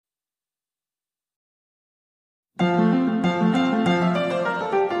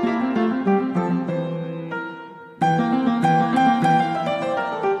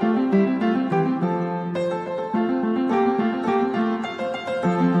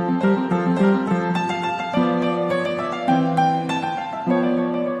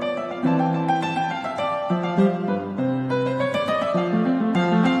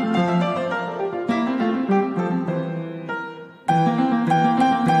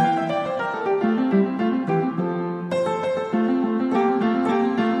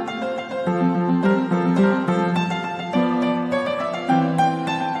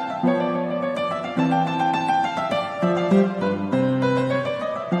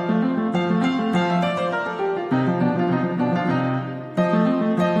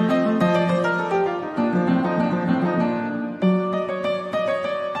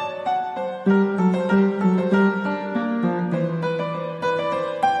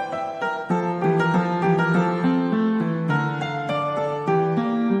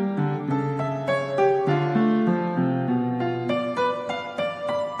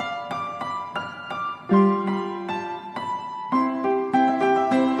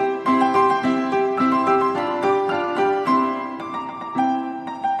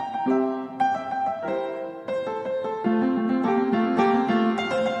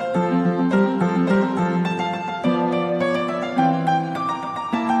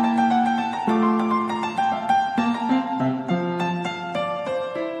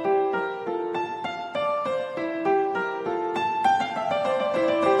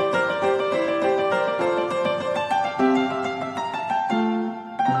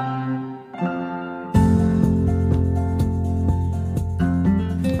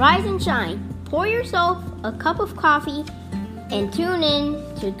Rise and shine. Pour yourself a cup of coffee and tune in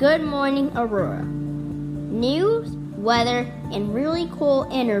to Good Morning Aurora. News, weather, and really cool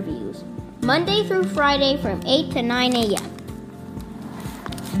interviews. Monday through Friday from 8 to 9 a.m.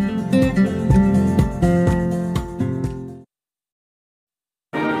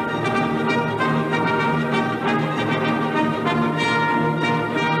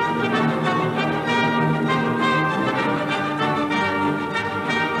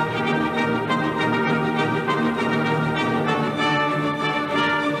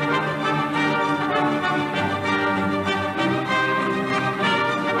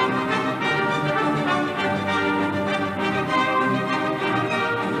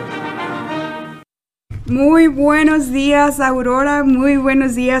 Muy buenos días, Aurora, muy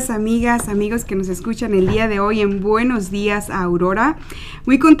buenos días, amigas, amigos que nos escuchan el día de hoy en Buenos Días, Aurora.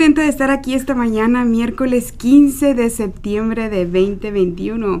 Muy contenta de estar aquí esta mañana, miércoles 15 de septiembre de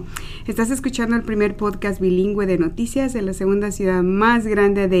 2021. Estás escuchando el primer podcast bilingüe de noticias de la segunda ciudad más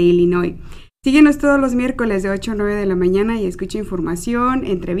grande de Illinois. Síguenos todos los miércoles de 8 a 9 de la mañana y escucha información,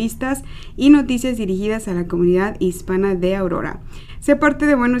 entrevistas y noticias dirigidas a la comunidad hispana de Aurora. Sé parte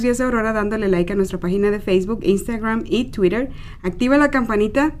de Buenos Días Aurora dándole like a nuestra página de Facebook, Instagram y Twitter. Activa la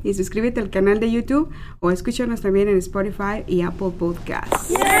campanita y suscríbete al canal de YouTube o escúchanos también en Spotify y Apple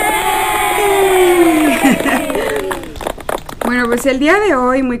Podcasts. Bueno, pues el día de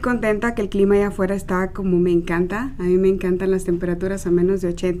hoy muy contenta que el clima allá afuera está como me encanta. A mí me encantan las temperaturas a menos de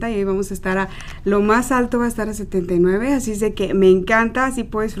 80 y hoy vamos a estar lo más alto va a estar a 79, así es de que me encanta, así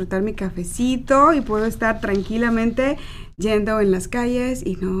puedo disfrutar mi cafecito y puedo estar tranquilamente yendo en las calles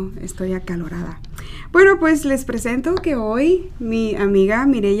y no estoy acalorada. Bueno, pues les presento que hoy mi amiga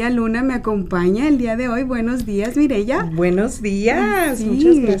Mireya Luna me acompaña el día de hoy. Buenos días, Mireya. Buenos días, sí.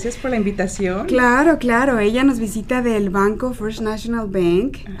 Muchas gracias por la invitación. Claro, claro, ella nos visita del banco First National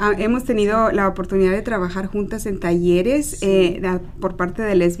Bank. Hemos tenido la oportunidad de trabajar juntas en talleres por parte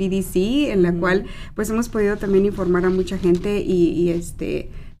del SBDC, en la cual pues hemos podido también informar a mucha gente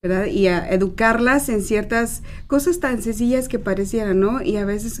 ¿verdad? Y a educarlas en ciertas cosas tan sencillas que parecieran, ¿no? Y a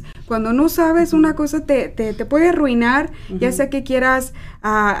veces cuando no sabes una cosa te puede arruinar, ya sea que quieras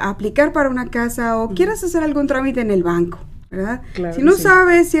aplicar para una casa o quieras hacer algún trámite en el banco, ¿verdad? Claro, si no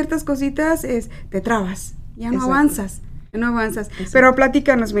sabes ciertas cositas, te trabas, ya no avanzas. No avanzas. Exacto. Pero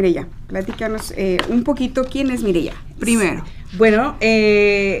platícanos, Mireya, un poquito, ¿quién es Mireya? Primero. Bueno,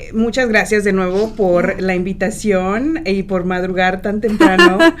 muchas gracias de nuevo por la invitación y por madrugar tan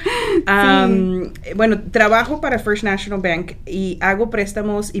temprano. Sí. Bueno, trabajo para First National Bank y hago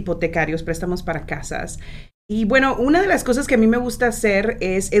préstamos hipotecarios, préstamos para casas. Y bueno, una de las cosas que a mí me gusta hacer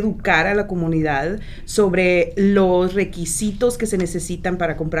es educar a la comunidad sobre los requisitos que se necesitan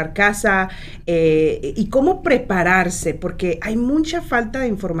para comprar casa y cómo prepararse, porque hay mucha falta de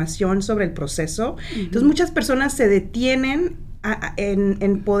información sobre el proceso. Entonces, muchas personas se detienen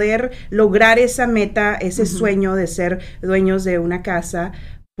en poder lograr esa meta, ese sueño de ser dueños de una casa,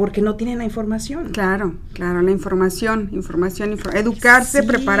 porque no tienen la información. Claro, la información, educarse, Sí,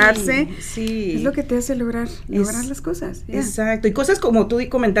 prepararse, sí. es lo que te hace lograr las cosas. Yeah. Exacto, y cosas como tú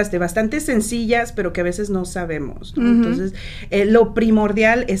comentaste, bastante sencillas, pero que a veces no sabemos, ¿no? Entonces, lo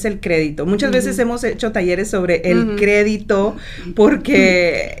primordial es el crédito. Muchas veces hemos hecho talleres sobre el crédito,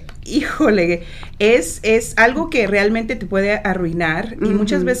 porque... híjole, es algo que realmente te puede arruinar y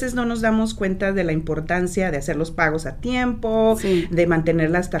muchas veces no nos damos cuenta de la importancia de hacer los pagos a tiempo, de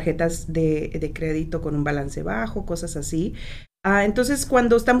mantener las tarjetas de crédito con un balance bajo, cosas así. Entonces,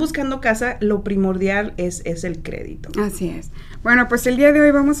 cuando están buscando casa, lo primordial es el crédito. Así es. Bueno, pues el día de hoy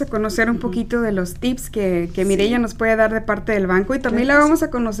vamos a conocer un poquito de los tips que Mireya nos puede dar de parte del banco y también la vamos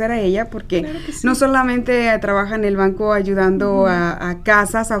a conocer a ella porque no solamente trabaja en el banco ayudando a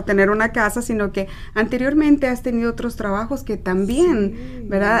casas, a obtener una casa, sino que anteriormente has tenido otros trabajos que también,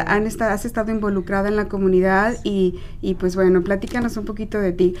 ¿verdad? Has estado involucrada en la comunidad y pues bueno, platícanos un poquito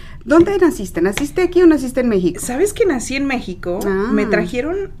de ti. ¿Dónde naciste? ¿Naciste aquí o naciste en México? ¿Sabes que nací en México? Me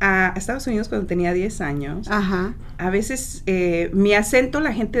trajeron a Estados Unidos cuando tenía 10 años. Ajá. A veces mi acento,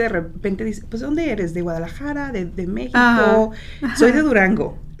 la gente de repente dice, pues ¿dónde eres? ¿De Guadalajara? ¿De México? Ajá. Soy de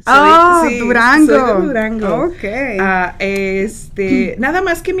Durango. Durango. Soy de Durango. Ok. Nada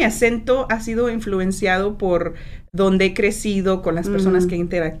más que mi acento ha sido influenciado por donde he crecido, con las personas que he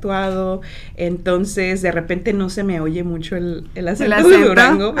interactuado, entonces de repente no se me oye mucho el acento de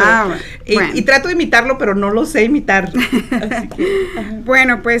Durango, pero, y trato de imitarlo, pero no lo sé imitar. Así que,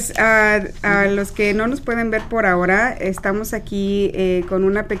 bueno, pues a los que no nos pueden ver por ahora, estamos aquí con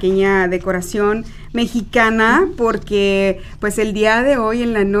una pequeña decoración mexicana, porque pues el día de hoy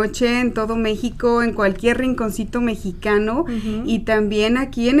en la noche en todo México, en cualquier rinconcito mexicano, y también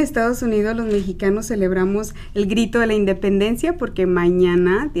aquí en Estados Unidos los mexicanos celebramos el grito de la independencia, porque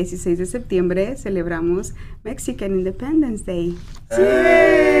mañana 16 de septiembre celebramos Mexican Independence Day.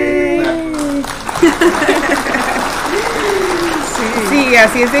 Sí,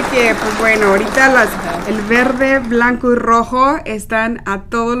 así es de que, pues bueno, ahorita el verde, blanco y rojo están a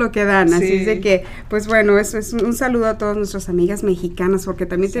todo lo que dan, así es de que, pues bueno, eso es un saludo a todas nuestras amigas mexicanas, porque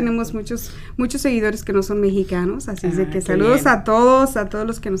también tenemos muchos seguidores que no son mexicanos, así es de que saludos a todos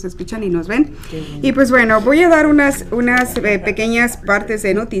los que nos escuchan y nos ven. Y pues bueno, voy a dar unas pequeñas partes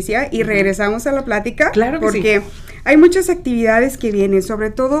de noticia y regresamos a la plática, claro que porque hay muchas actividades que vienen,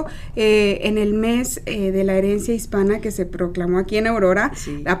 sobre todo en el mes de la herencia hispana que se proclamó aquí en Aurora,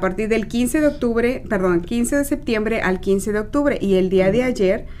 a partir del 15 de septiembre al 15 de octubre, y el día de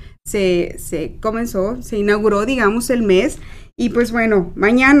ayer se inauguró, digamos, el mes, y pues bueno,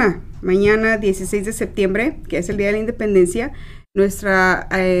 mañana 16 de septiembre, que es el Día de la Independencia, nuestra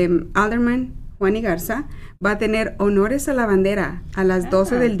Alderman Juani Garza va a tener honores a la bandera a las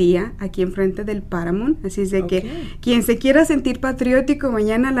 12 del día aquí enfrente del Paramount, así es de que quien se quiera sentir patriótico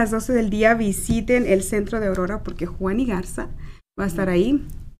mañana a las 12 del día visiten el centro de Aurora, porque Juani Garza va a estar ahí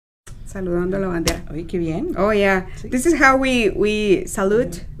saludando a la bandera. Oye, qué bien. Oh yeah, this is how we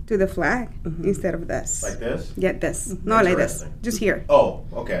salute to the flag instead of this. Like this? Yeah, this. No, like this. Just here. Oh,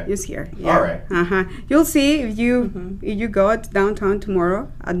 okay. Just here. Yeah. All right. You'll see if you go downtown tomorrow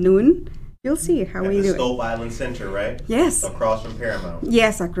at noon. You'll see how we do it. At the Stowe Island Center, right? Yes. Across from Paramount.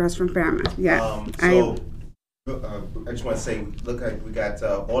 Yes, across from Paramount. Yeah. I just want to say, look, we got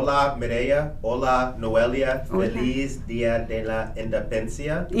Hola Mireya, Hola Noelia, Feliz Día de la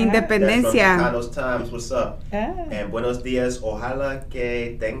Independencia. Independencia. That's from Chicanos Times. What's up? And buenos días. Ojalá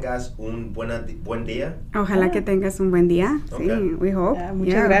que tengas un buen día. Ojalá que tengas un buen día. Okay. Sí, we hope.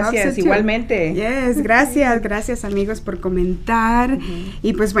 Muchas gracias, igualmente. Yes, gracias amigos por comentar.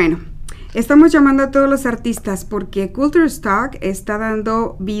 Y pues bueno, estamos llamando a todos los artistas porque Culture Stock está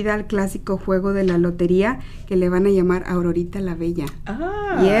dando vida al clásico juego de la lotería que le van a llamar Aurorita la Bella.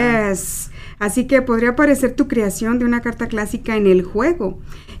 Yes. Así que podría aparecer tu creación de una carta clásica en el juego.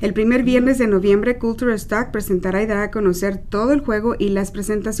 El primer viernes de noviembre, Culture Stock presentará y dará a conocer todo el juego y las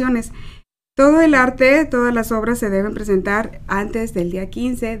presentaciones. Todo el arte, todas las obras se deben presentar antes del día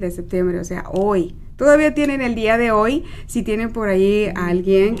 15 de septiembre, o sea, hoy. Todavía tienen el día de hoy, si tienen por ahí a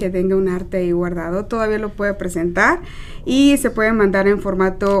alguien que tenga un arte ahí guardado, todavía lo puede presentar y se puede mandar en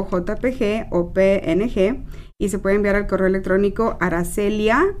formato JPG o PNG y se puede enviar al correo electrónico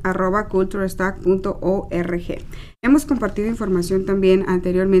aracelia@culturestock.org. Hemos compartido información también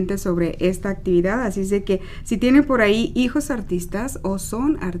anteriormente sobre esta actividad, así es de que si tienen por ahí hijos artistas o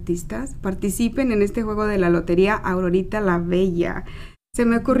son artistas, participen en este juego de la lotería Aurorita la Bella. Se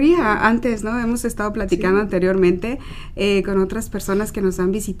me ocurría antes, ¿no? Hemos estado platicando anteriormente con otras personas que nos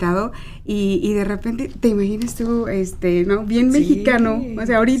han visitado y de repente te imaginas tú, ¿no? Bien mexicano. O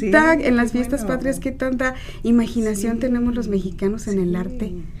sea, ahorita en las fiestas patrias, ¿qué tanta imaginación tenemos los mexicanos en el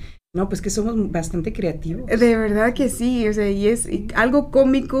arte? No, pues que somos bastante creativos. De verdad que sí, o sea, y es algo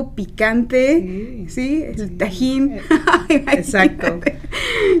cómico, picante, ¿sí? El tajín. Exacto.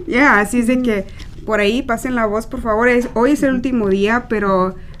 Ya, así es de que por ahí pasen la voz, por favor. Hoy es el último día,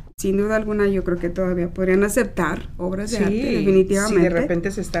 pero sin duda alguna yo creo que todavía podrían aceptar obras de arte, definitivamente. Sí, de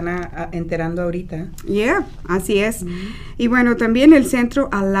repente se están enterando ahorita. Así es. Y bueno, también el Centro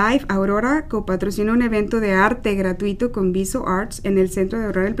Alive Aurora copatrocina un evento de arte gratuito con Viso Arts en el Centro de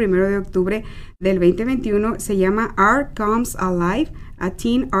Aurora el 1 de octubre del 2021. Se llama Art Comes Alive, a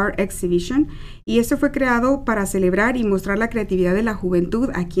Teen Art Exhibition, y esto fue creado para celebrar y mostrar la creatividad de la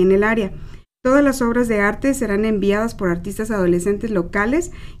juventud aquí en el área. Todas las obras de arte serán enviadas por artistas adolescentes locales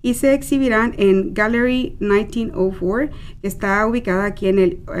y se exhibirán en Gallery 1904, que está ubicada aquí en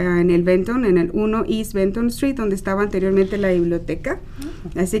el Benton, en el 1 East Benton Street, donde estaba anteriormente la biblioteca.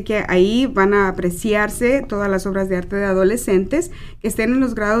 Así que ahí van a apreciarse todas las obras de arte de adolescentes que estén en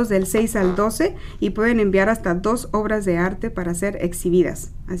los grados del 6 al 12 y pueden enviar hasta 2 obras de arte para ser exhibidas.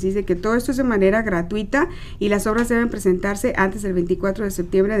 Así es de que todo esto es de manera gratuita y las obras deben presentarse antes del 24 de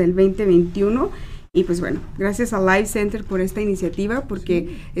septiembre del 2021. Y pues bueno, gracias a Live Center por esta iniciativa,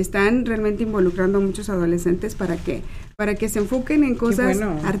 porque están realmente involucrando a muchos adolescentes para que se enfoquen en cosas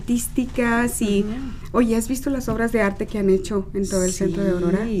artísticas y, oye, ¿has visto las obras de arte que han hecho en todo el centro de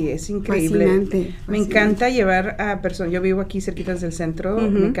Aurora? Sí, es increíble. Fascinante. Me encanta llevar a personas, yo vivo aquí cerquitas del centro,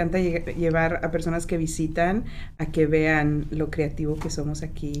 me encanta llevar a personas que visitan a que vean lo creativo que somos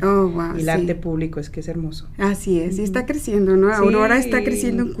aquí. Y el arte público es que es hermoso. Así es, y está creciendo, ¿no? Aurora está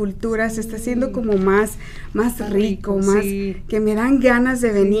creciendo en cultura, se está haciendo como más rico, más que me dan ganas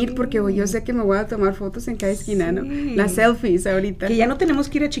de venir porque yo sé que me voy a tomar fotos en cada esquina, ¿no? Las selfies ahorita. Que ya no tenemos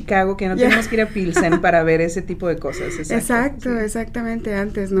que ir a Chicago, que no tenemos que ir a Pilsen para ver ese tipo de cosas. Exactamente,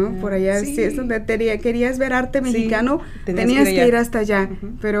 antes, ¿no? Por allá, es donde querías ver arte mexicano, tenías que ir hasta allá,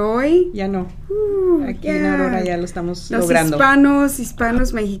 pero hoy ya no. Aquí en Aurora ya lo estamos logrando. Los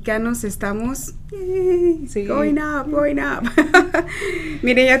hispanos mexicanos estamos going up.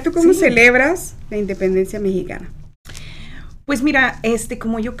 Mire, ¿ya tú cómo celebras la independencia mexicana? Pues mira,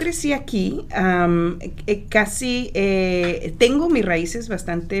 como yo crecí aquí, casi tengo mis raíces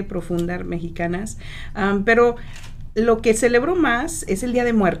bastante profundas mexicanas, pero lo que celebro más es el Día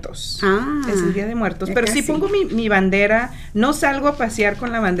de Muertos. Es el Día de Muertos. Pero sí pongo mi bandera, no salgo a pasear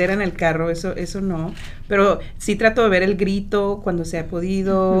con la bandera en el carro, eso no. Pero sí trato de ver el grito cuando se ha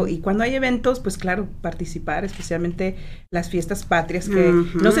podido. Y cuando hay eventos, pues claro, participar, especialmente las fiestas patrias, que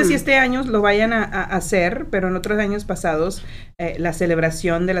no sé si este año lo vayan a hacer, pero en otros años pasados, la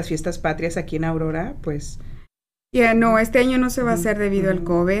celebración de las fiestas patrias aquí en Aurora, pues No, este año no se va a hacer debido al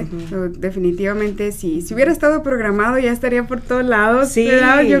COVID. Definitivamente, si hubiera estado programado ya estaría por todos lados.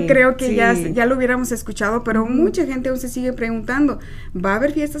 ¿Verdad? Yo creo que ya lo hubiéramos escuchado, pero mucha gente aún se sigue preguntando, ¿va a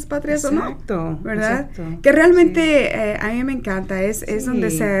haber fiestas patrias o no? ¿Verdad? Que realmente a mí me encanta, es donde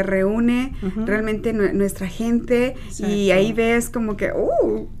se reúne realmente nuestra gente y ahí ves como que,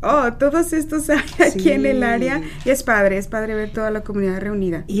 todos estos aquí en el área, y es padre ver toda la comunidad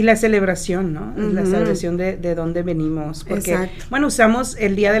reunida. Y la celebración, ¿no? La celebración de dónde venimos, porque bueno, usamos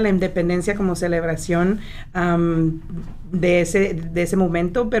el Día de la Independencia como celebración de ese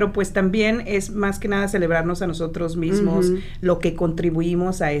momento, pero pues también es más que nada celebrarnos a nosotros mismos, lo que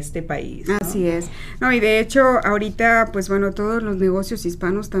contribuimos a este país, ¿no? Así es. No, y de hecho ahorita pues bueno, todos los negocios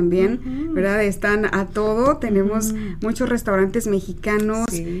hispanos también, ¿verdad? Están a todo, tenemos muchos restaurantes mexicanos,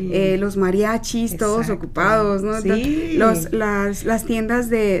 los mariachis, todos ocupados, ¿no? Las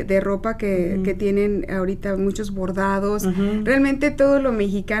tiendas de ropa que tienen ahorita muchos bordados, realmente todo lo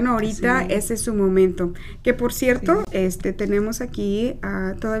mexicano ahorita, ese es su momento, que por cierto, tenemos aquí,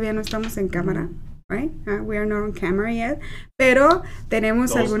 todavía no estamos en cámara, right? We are not on camera yet, pero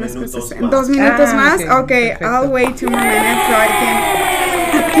tenemos algunas cosas. 2 minutos más. Okay, perfecto. I'll wait 2 more minutes so I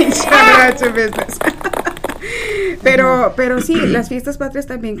can shout out to business. Pero sí, las fiestas patrias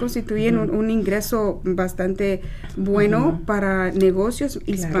también constituyen un ingreso bastante bueno para negocios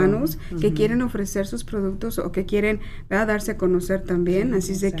hispanos que quieren ofrecer sus productos o que quieren darse a conocer también.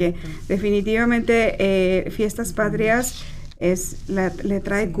 Así es de que definitivamente fiestas patrias le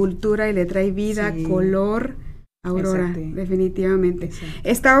trae cultura y le trae vida, color. Aurora, definitivamente.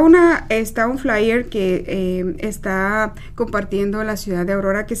 Está un flyer que está compartiendo la ciudad de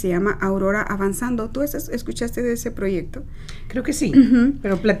Aurora que se llama Aurora Avanzando. ¿Tú escuchaste de ese proyecto? Creo que sí,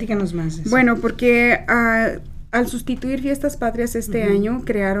 pero platícanos más. Bueno, porque al sustituir Fiestas Patrias este año,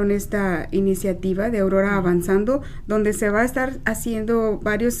 crearon esta iniciativa de Aurora Avanzando, donde se va a estar haciendo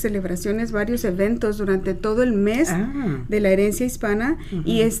varias celebraciones, varios eventos durante todo el mes de la herencia hispana,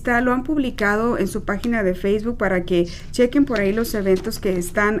 y lo han publicado en su página de Facebook para que chequen por ahí los eventos que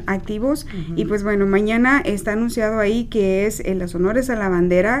están activos. Y pues bueno, mañana está anunciado ahí que es en los honores a la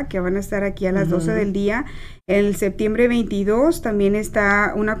bandera, que van a estar aquí a las 12 del día. El septiembre 22 también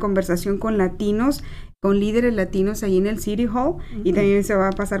está una conversación con latinos, con líderes latinos ahí en el City Hall, y también se va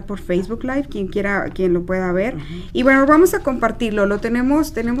a pasar por Facebook Live, quien lo pueda ver. Y bueno, vamos a compartirlo,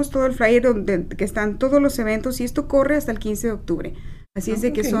 tenemos todo el flyer donde que están todos los eventos, y esto corre hasta el 15 de octubre. Así es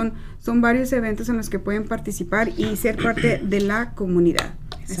de que son varios eventos en los que pueden participar y ser parte de la comunidad.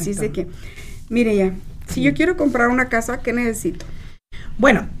 Exacto. Así es de que, mire ya, si yo quiero comprar una casa, ¿qué necesito?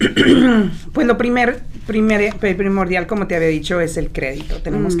 Bueno, pues lo primordial, como te había dicho, es el crédito.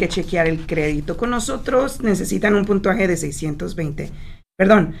 Tenemos que chequear el crédito. Con nosotros necesitan un puntaje de 620.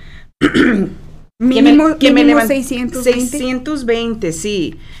 Perdón. Mínimo 620. 620,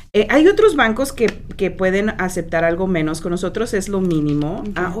 sí. Hay otros bancos que pueden aceptar algo menos. Con nosotros es lo mínimo.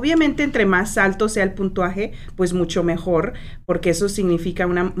 Obviamente, entre más alto sea el puntuaje, pues mucho mejor, porque eso significa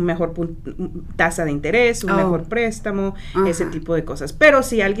una mejor tasa de interés, un mejor préstamo, ese tipo de cosas. Pero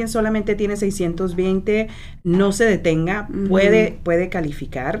si alguien solamente tiene 620, no se detenga, puede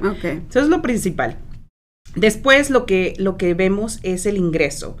calificar. Eso es lo principal. Después lo que vemos es el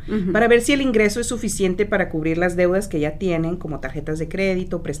ingreso, para ver si el ingreso es suficiente para cubrir las deudas que ya tienen, como tarjetas de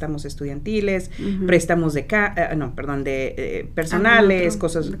crédito, préstamos estudiantiles, préstamos de personales,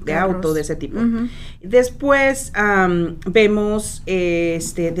 cosas de auto, de ese tipo. Después vemos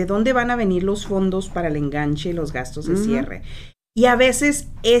de dónde van a venir los fondos para el enganche y los gastos de cierre. Y a veces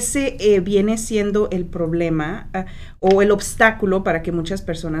ese viene siendo el problema o el obstáculo para que muchas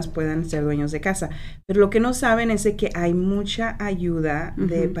personas puedan ser dueños de casa. Pero lo que no saben es de que hay mucha ayuda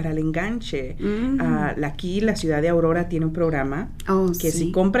para el enganche. Aquí la ciudad de Aurora tiene un programa que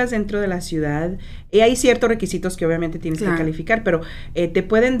si compras dentro de la ciudad, hay ciertos requisitos que obviamente tienes que calificar, pero te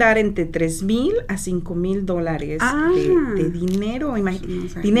pueden dar entre $3,000 a $5,000 de dinero.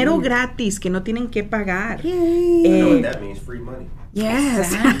 Dinero gratis que no tienen que pagar. That means free money.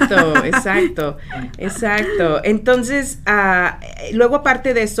 Yes. Exacto. Entonces, luego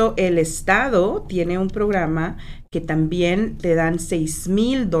aparte de eso, el Estado tiene un programa que también te dan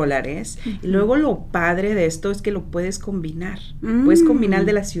 $6,000. Y luego lo padre de esto es que lo puedes combinar. Puedes combinar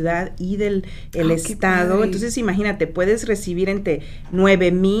de la ciudad y del Estado. Entonces, imagínate, puedes recibir entre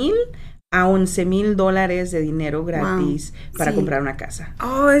 $9,000 a $11,000 de dinero gratis para comprar una casa.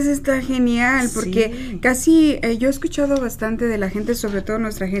 Eso está genial, porque casi yo he escuchado bastante de la gente, sobre todo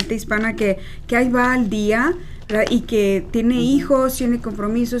nuestra gente hispana, que ahí va al día, ¿verdad? Y que tiene hijos, tiene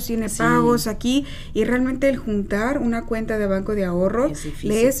compromisos, tiene pagos aquí, y realmente el juntar una cuenta de banco de ahorro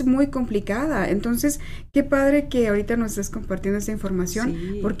le es muy complicada. Entonces, qué padre que ahorita nos estés compartiendo esta información,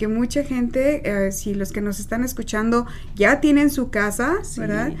 porque mucha gente, si los que nos están escuchando ya tienen su casa,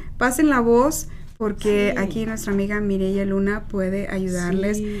 ¿verdad? Pasen la voz, porque aquí nuestra amiga Mireya Luna puede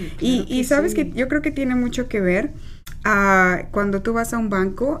ayudarles. Y sabes que yo creo que tiene mucho que ver cuando tú vas a un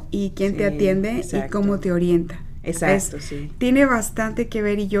banco y quién te atiende y cómo te orienta. Exacto, Tiene bastante que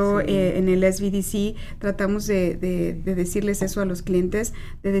ver, y yo en el SBDC tratamos de decirles eso a los clientes,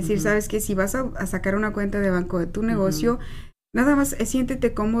 de decir, sabes que si vas a sacar una cuenta de banco de tu negocio, nada más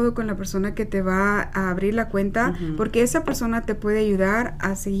siéntete cómodo con la persona que te va a abrir la cuenta, porque esa persona te puede ayudar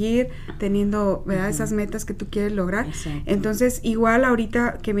a seguir teniendo, ¿verdad? Esas metas que tú quieres lograr. Entonces, igual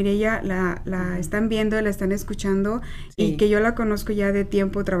ahorita que Mireya la están viendo, la están escuchando, y que yo la conozco ya de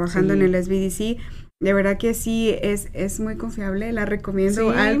tiempo trabajando en el SBDC, de verdad que sí, es muy confiable, la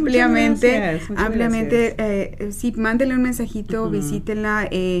recomiendo ampliamente. Sí, mándenle un mensajito, visítenla,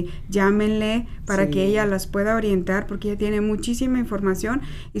 llámenle para que ella las pueda orientar, porque ella tiene muchísima información,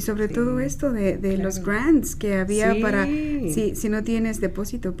 y sobre todo esto de los grants que había para, si no tienes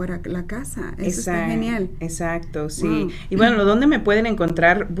depósito para la casa. Eso está genial. Exacto, Wow. Y bueno, ¿dónde me pueden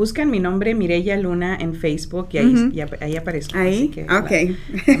encontrar? Buscan mi nombre, Mireya Luna, en Facebook, y ahí aparezco. ¿Ahí? Así que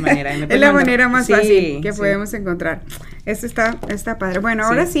es la manera más fácil que podemos encontrar. Eso está padre. Bueno,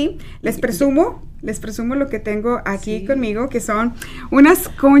 ahora sí, les presumo lo que tengo aquí conmigo, que son unas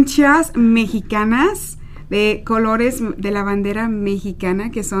conchas mexicanas de colores de la bandera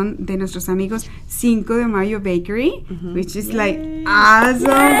mexicana, que son de nuestros amigos 5 de Mayo Bakery, which is like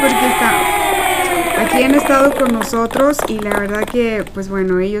awesome, porque aquí han estado con nosotros, y la verdad que, pues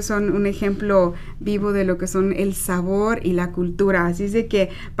bueno, ellos son un ejemplo vivo de lo que son el sabor y la cultura. Así es de que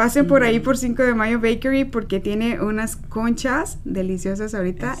pasen por ahí por 5 de Mayo Bakery, porque tiene unas conchas deliciosas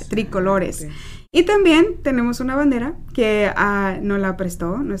ahorita, tricolores. Y también tenemos una bandera que nos la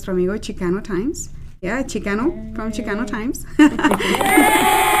prestó nuestro amigo Chicano Times. Chicano, from Chicano Times.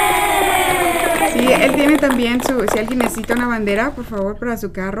 Sí, él tiene también si alguien necesita una bandera, por favor, para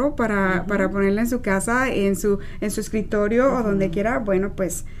su carro, para ponerla en su casa, en su escritorio o donde quiera, bueno,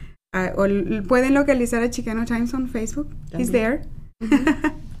 pues pueden localizar a Chicano Times on Facebook. He's there.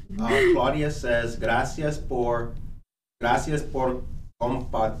 Claudia says, gracias por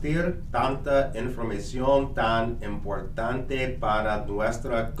compartir tanta información tan importante para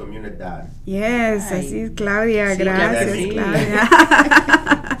nuestra comunidad. Yes, así es, Claudia, sí, gracias, sí. Claudia.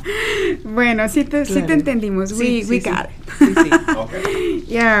 Bueno, sí te entendimos. Sí, We sí. got it. Sí, sí. Okay.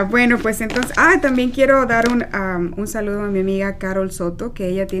 Bueno, pues entonces, también quiero dar un saludo a mi amiga Carol Soto, que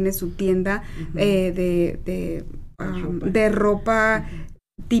ella tiene su tienda de ropa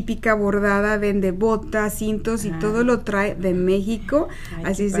típica bordada, vende botas, cintos y todo lo trae de México.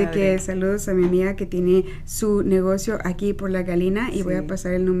 Así es de que saludos a mi amiga que tiene su negocio aquí por La Galina y voy a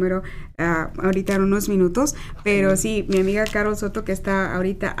pasar el número ahorita en unos minutos, pero sí, mi amiga Carol Soto que está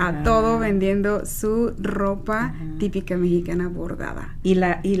ahorita a todo vendiendo su ropa típica mexicana bordada. Y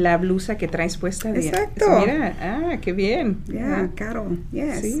la blusa que traes puesta. Exacto. Mira, qué bien. Carol,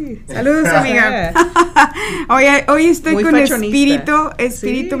 yes. Sí. Saludos, amiga. Hoy estoy muy con fashionista.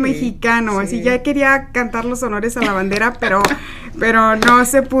 espíritu Sí, mexicano, sí. así ya quería cantar los honores a la bandera, pero no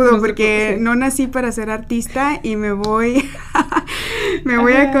se pudo porque no nací para ser artista y me voy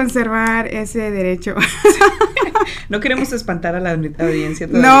a conservar ese derecho. No queremos espantar a la audiencia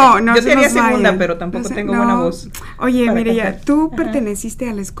todavía. No, yo se sería nos segunda, vayan. pero tampoco tengo No. buena voz. Oye, para mire, cantar. tú perteneciste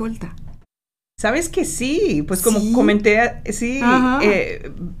a la escolta. ¿Sabes que sí? Pues como ¿Sí? comenté, Ajá.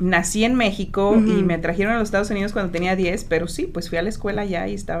 nací en México Ujú. y me trajeron a los Estados Unidos cuando tenía 10, pero sí, pues fui a la escuela ya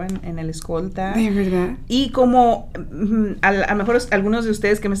y estaba en el escolta. De verdad. Y como a lo mejor algunos de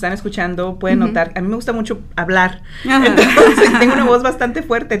ustedes que me están escuchando pueden notar, a mí me gusta mucho hablar, Ajá. entonces tengo una voz bastante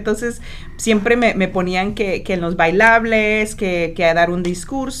fuerte, entonces siempre me ponían que en los bailables, que a dar un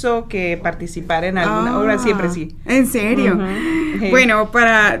discurso, que participar en alguna obra, siempre sí. ¿En serio? Ujú. Bueno,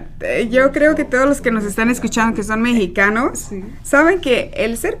 yo creo que todos los que nos están escuchando que son mexicanos, Sí. saben que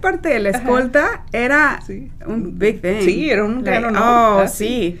el ser parte de la escolta era Sí. un big thing. Sí, era un gran honor. Oh, Ah,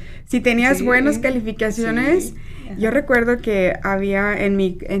 sí. Si tenías Sí. buenas calificaciones, Sí. Ajá. yo recuerdo que había en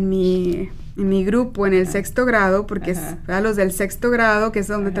mi grupo, en el sexto grado, porque los del sexto grado, que es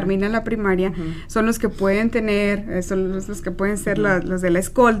donde termina la primaria, son los que pueden tener, son los que pueden ser los de la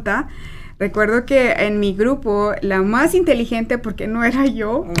escolta. Recuerdo que en mi grupo, la más inteligente, porque no era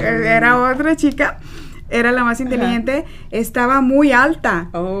yo, era otra chica, era la más inteligente, estaba muy alta.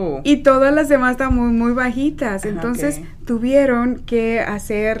 Oh. Y todas las demás estaban muy, muy bajitas. Ajá, Entonces ok. tuvieron que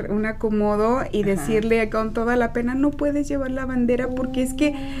hacer un acomodo y decirle con toda la pena, no puedes llevar la bandera porque es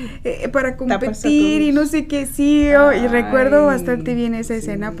que para competir y no sé qué, sí. Y recuerdo bastante bien esa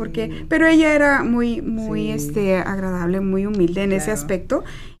escena pero ella era muy, muy agradable, muy humilde en ese aspecto.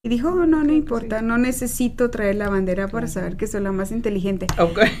 Y dijo, no importa, no necesito traer la bandera para saber que soy la más inteligente.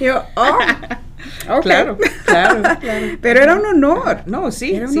 Okay. Y yo, okay. Claro. Pero era un honor. No,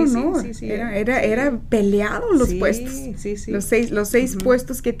 sí. Era un honor. Sí. Era peleado los puestos. Sí. Los seis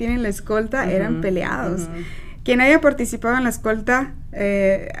puestos que tiene la escolta eran peleados. Quien haya participado en la escolta,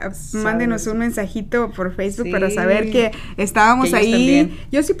 mándenos un mensajito por Facebook para saber que estábamos que ellos ahí. también.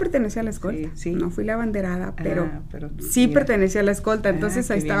 Yo sí pertenecía a la escolta. Sí. No fui la banderada, pero sí mira. pertenecía a la escolta.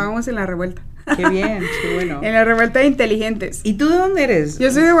 Entonces ahí qué bien. estábamos en la revuelta. Qué bien, qué bueno. En la revuelta de inteligentes. ¿Y tú de dónde eres? Yo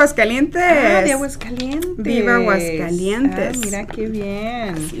soy de Aguascalientes. De Aguascalientes. Viva Aguascalientes. Mira qué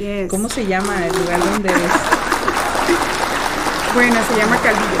bien. Así es. ¿Cómo se llama el lugar donde eres? Bueno, se llama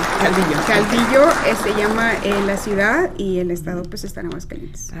Calvillo. Calvillo. Se llama la ciudad y el estado pues está en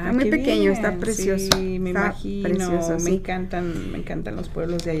Aguascalientes. Está muy qué pequeño, bien. está precioso. Sí, me está imagino. Precioso, me sí. encantan los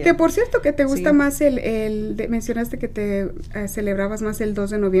pueblos de allá. Que por cierto que te gusta Sí. más mencionaste que te celebrabas más el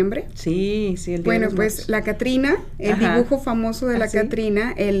 2 de noviembre. Sí, el Día Bueno, de los pues Muertos. la Catrina, el dibujo famoso de la ¿sí?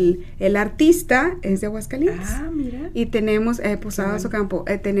 Catrina, el artista es de Aguascalientes. Mira. Y tenemos Posadas Ocampo,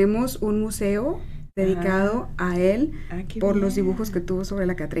 tenemos un museo dedicado a él por los dibujos que tuvo sobre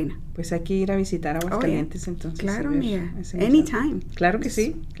la Catrina. Pues hay que ir a visitar Aguascalientes entonces. Claro, a ver mira, ese museo. anytime. Claro que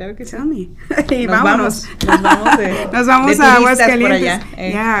sí. Tell me. Y Nos vámonos. Nos vamos de Nos vamos de a turistas por Aguascalientes. allá.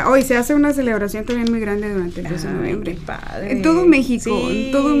 Ya, hoy se hace una celebración también muy grande durante el 2 de noviembre. Qué padre. En todo México,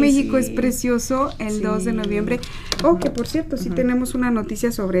 Sí, es precioso el 2 de noviembre. Que por cierto, sí tenemos una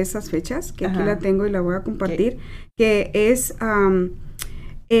noticia sobre esas fechas, que aquí la tengo y la voy a compartir, que es,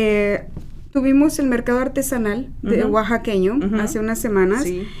 tuvimos el mercado artesanal de oaxaqueño hace unas semanas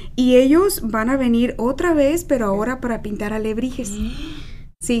y ellos van a venir otra vez, pero ahora para pintar alebrijes.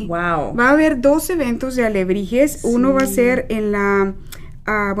 Sí. Wow. Va a haber 2 eventos de alebrijes. Sí. Uno va a ser en la...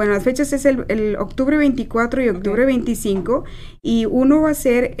 bueno, las fechas es el octubre 24 y octubre 25. Y uno va a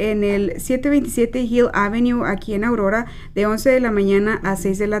ser en el 727 Hill Avenue, aquí en Aurora, de 11 de la mañana a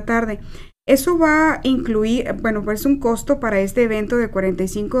 6 de la tarde. Eso va a incluir, bueno, pues un costo para este evento de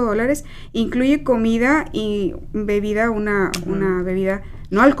 $45. Incluye comida y bebida, una bebida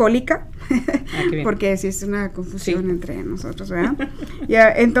no alcohólica, porque sí es una confusión entre nosotros, ¿verdad? Ya,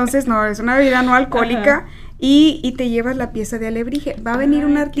 entonces, no, es una bebida no alcohólica. Y te llevas la pieza de alebrije. Va a venir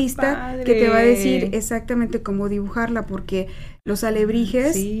un artista que te va a decir exactamente cómo dibujarla, porque los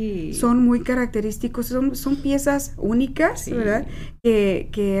alebrijes son muy característicos, son piezas únicas, ¿verdad?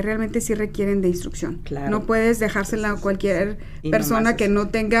 Que realmente sí requieren de instrucción. Claro. No puedes dejársela a cualquier persona que no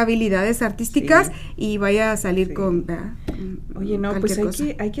tenga habilidades artísticas y vaya a salir con... Oye, no, pues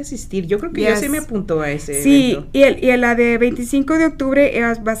hay que asistir. Yo creo que yo sí me apunto a ese evento. Sí, y la de 25 de octubre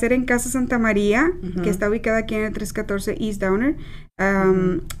va a ser en Casa Santa María, que está ubicada aquí en el 314 East Downer.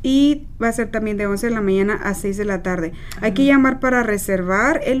 Y va a ser también de 11 de la mañana a 6 de la tarde. Hay que llamar para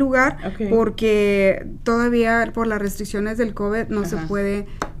reservar el lugar porque todavía por las restricciones del COVID no se puede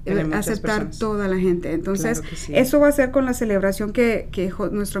aceptar toda la gente. Entonces, eso va a ser con la celebración que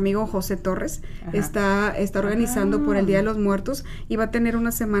nuestro amigo José Torres está organizando por el Día de los Muertos, y va a tener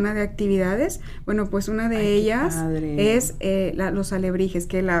una semana de actividades. Bueno, pues una de ellas es los alebrijes,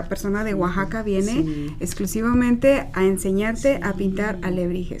 que la persona de Oaxaca viene exclusivamente a enseñarte a pintar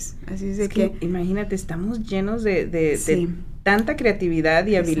alebrijes. Así es de que imagínate, estamos llenos de tanta creatividad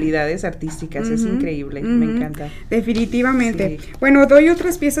y habilidades artísticas. Es increíble, me encanta. Definitivamente. Bueno, doy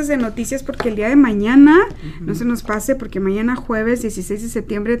otras piezas de noticias porque el día de mañana, no se nos pase, porque mañana jueves 16 de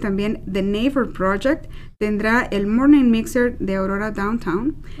septiembre también The Neighbor Project tendrá el Morning Mixer de Aurora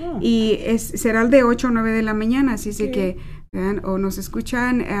Downtown, y será el de 8 o 9 de la mañana, así es de que vean, o nos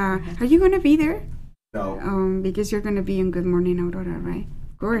escuchan. Are you going to be there? No. Because you're going to be in Good Morning Aurora, right?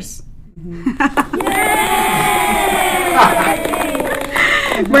 Of course.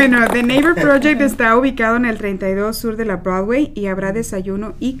 Bueno, The Neighbor Project está ubicado en el 32 sur de la Broadway, y habrá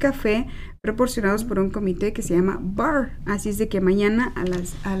desayuno y café proporcionados por un comité que se llama BAR. Así es de que mañana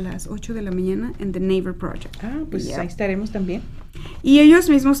a las 8 de la mañana en The Neighbor Project. Pues ahí estaremos también. Y ellos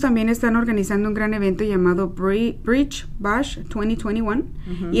mismos también están organizando un gran evento llamado Bridge Bash 2021.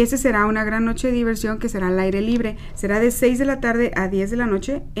 Y ese será una gran noche de diversión que será al aire libre. Será de 6 de la tarde a 10 de la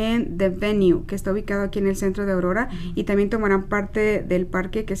noche en The Venue, que está ubicado aquí en el centro de Aurora. Y también tomarán parte del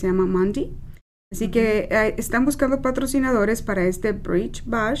parque que se llama Monday. Así que están buscando patrocinadores para este Bridge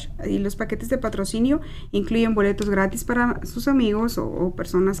Bash, y los paquetes de patrocinio incluyen boletos gratis para sus amigos o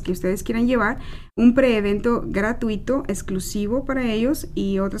personas que ustedes quieran llevar, un preevento gratuito exclusivo para ellos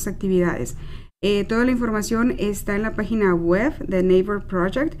y otras actividades. Toda la información está en la página web de Neighbor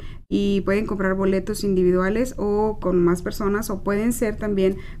Project, y pueden comprar boletos individuales o con más personas, o pueden ser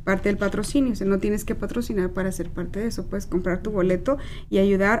también parte del patrocinio. O sea, no tienes que patrocinar para ser parte de eso. Puedes comprar tu boleto y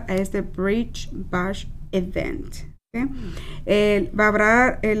ayudar a este Bridge Bash Event.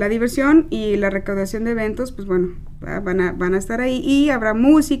 Habrá la diversión y la recaudación de eventos, pues bueno, van a estar ahí, y habrá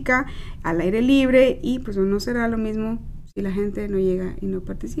música al aire libre, y pues no será lo mismo si la gente no llega y no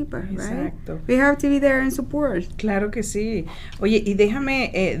participa. Exacto. Right? We have to be there and support. Claro que sí. Oye, y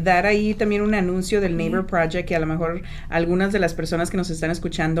déjame dar ahí también un anuncio del Neighbor Project, que a lo mejor algunas de las personas que nos están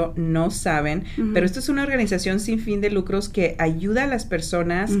escuchando no saben, pero esto es una organización sin fin de lucros que ayuda a las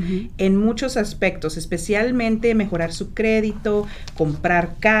personas en muchos aspectos, especialmente mejorar su crédito,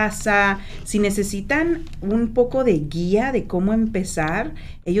 comprar casa. Si necesitan un poco de guía de cómo empezar,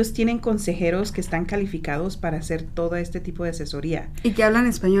 ellos tienen consejeros que están calificados para hacer todo este tipo de asesoría. Y que hablan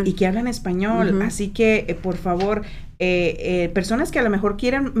español. Así que, por favor, personas que a lo mejor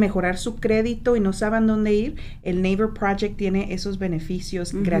quieran mejorar su crédito y no saben dónde ir, el Neighbor Project tiene esos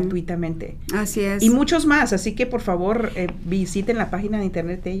beneficios gratuitamente. Así es. Y muchos más, así que por favor visiten la página de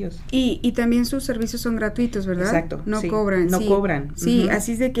internet de ellos. Y también sus servicios son gratuitos, ¿verdad? Exacto. No cobran. No cobran. Sí,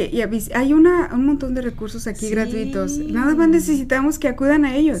 así es de que hay un montón de recursos aquí gratuitos. Nada más necesitamos que acudan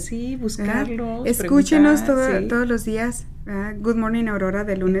a ellos. Sí, buscarlos. Escúchenos todos los días. Good Morning Aurora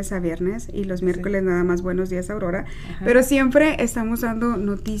de lunes a viernes, y los miércoles nada más Buenos Días Aurora. Pero siempre estamos dando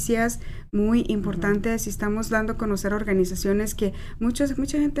noticias muy importantes, y estamos dando a conocer organizaciones que mucha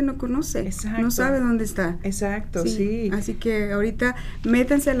gente no conoce. Exacto. No sabe dónde está. Exacto, sí. Así que ahorita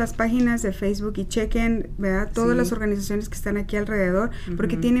métanse a las páginas de Facebook y chequen, ¿verdad? Todas las organizaciones que están aquí alrededor,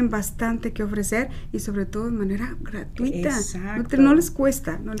 porque tienen bastante que ofrecer, y sobre todo de manera gratuita. Exacto. No les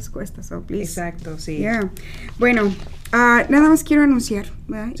cuesta, so please. Exacto, sí. Yeah. Bueno, Nada más quiero anunciar,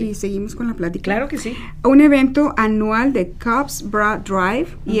 ¿verdad? Y seguimos con la plática. Claro que sí. Un evento anual de Cubs Bra Drive,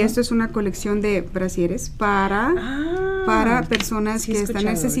 y esto es una colección de brasieres para personas sí, que están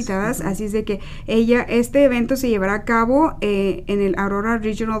escuchado necesitadas. eso. Así es de que este evento se llevará a cabo en el Aurora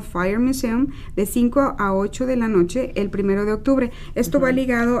Regional Fire Museum de 5 a 8 de la noche el 1 de octubre. Esto va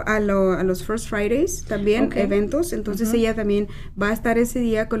ligado a los First Fridays también, eventos. Entonces ella también va a estar ese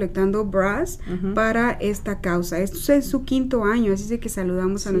día colectando bras para esta causa. Esto es su 5º año, así es de que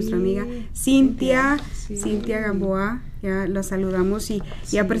saludamos a nuestra amiga Cintia Gamboa. Ya la saludamos y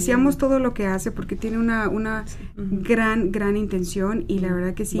apreciamos todo lo que hace, porque tiene una gran intención, y la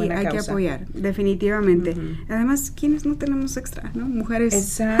verdad que sí, Buena hay que causa. apoyar, definitivamente. Además, ¿quiénes no tenemos extra, no? Mujeres.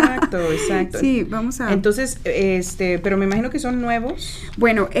 Exacto. Sí, vamos a... Entonces, pero me imagino que son nuevos.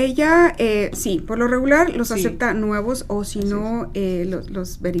 Bueno, ella, sí, por lo regular los Sí. acepta nuevos, o si no,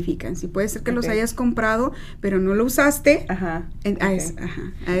 los verifican. Si puede ser que los hayas comprado, pero no lo usaste, Ajá. a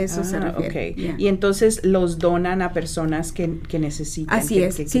eso se refiere. Ok. Yeah. Y entonces los donan a personas que necesitan. Así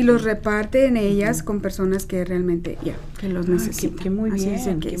es, sí, los reparten ellas con personas que realmente, que los necesitan. que muy Así es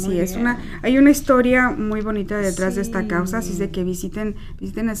de bien, que que sí, muy es bien. hay una historia muy bonita detrás de esta Sí. causa, así es de que visiten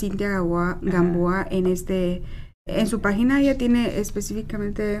a Cintia Gamboa en su página. Ella tiene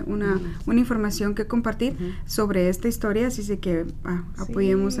específicamente una información que compartir sobre esta historia, así es de que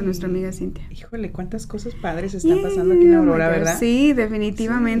apoyemos a nuestra amiga Cintia. Híjole, cuántas cosas padres están pasando aquí en Aurora, my God, ¿verdad? Sí,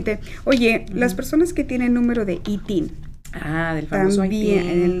 definitivamente. Oye, las personas que tienen número de ITIN, Del famoso también,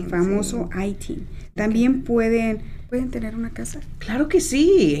 ITIN, el famoso ITIN, también pueden tener una casa. Claro que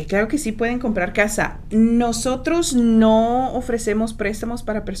sí pueden comprar casa. Nosotros no ofrecemos préstamos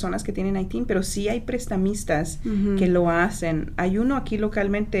para personas que tienen ITIN, pero sí hay prestamistas que lo hacen. Hay uno aquí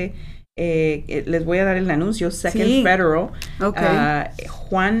localmente, les voy a dar el anuncio, Second Federal.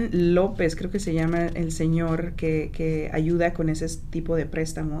 Juan López, creo que se llama el señor que ayuda con ese tipo de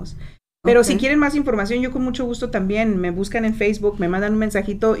préstamos. Pero si quieren más información, yo con mucho gusto también me buscan en Facebook, me mandan un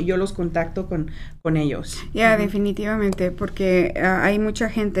mensajito y yo los contacto con ellos. Definitivamente, porque hay mucha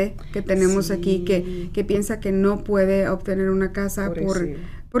gente que tenemos aquí que piensa que no puede obtener una casa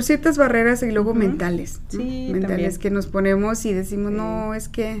por ciertas barreras, y luego mentales. Sí, mentales también. que nos ponemos y decimos, no, es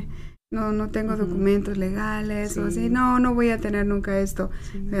que no tengo documentos legales, o así, no voy a tener nunca esto,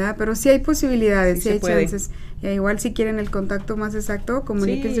 ¿verdad? Pero sí hay posibilidades, sí hay chances. Igual si quieren el contacto más exacto,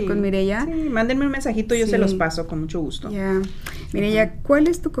 comuníquense con Mireya. Sí, mándenme un mensajito, yo se los paso con mucho gusto. Mireya, ¿cuál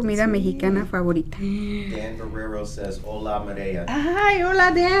es tu comida mexicana favorita? Dan Guerrero says, hola María. Ay,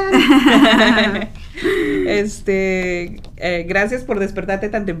 hola Dan. Gracias por despertarte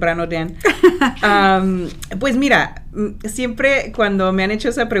tan temprano, Dan. Pues mira, siempre cuando me han hecho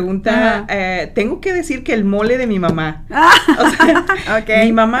esa pregunta, tengo que decir que el mole de mi mamá. O sea,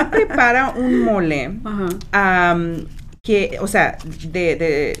 mi mamá prepara un mole que, o sea,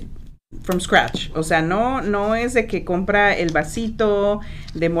 from scratch. O sea, no es de que compra el vasito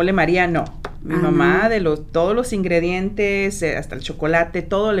de mole María, no. Mi mamá todos los ingredientes, hasta el chocolate,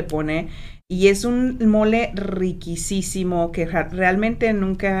 todo le pone. Y es un mole riquísimo que realmente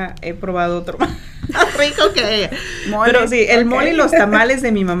nunca he probado otro más rico que ella. Pero sí, el mole y los tamales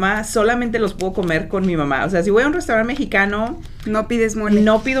de mi mamá solamente los puedo comer con mi mamá. O sea, si voy a un restaurante mexicano, no pides mole.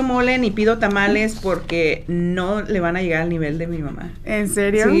 No pido mole ni pido tamales porque no le van a llegar al nivel de mi mamá. ¿En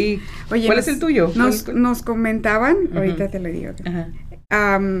serio? Sí. Oye, ¿cuál es el tuyo? Nos comentaban, ahorita te lo digo.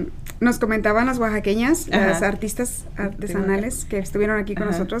 Nos comentaban las oaxaqueñas, las artistas artesanales que estuvieron aquí con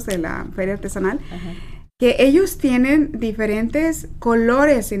nosotros de la feria artesanal, que ellos tienen diferentes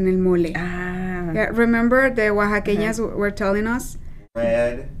colores en el mole. Remember the oaxaqueñas were telling us?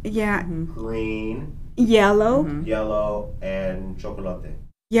 Red, green, yellow, and chocolate.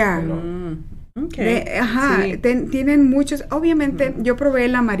 Tienen muchos. Obviamente, yo probé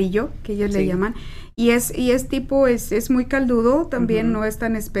el amarillo, que ellos le llaman, y es tipo, es muy caldudo, también no es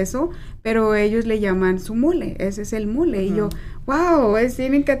tan espeso, pero ellos le llaman su mole, ese es el mole, y yo, wow,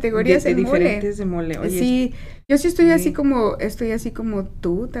 tienen categorías de diferentes de mole. Oye, sí, yo sí estoy así como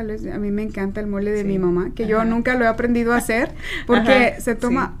tú, tal vez, a mí me encanta el mole de mi mamá, que yo nunca lo he aprendido a hacer, porque se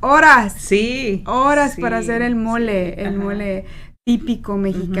toma horas para hacer el mole típico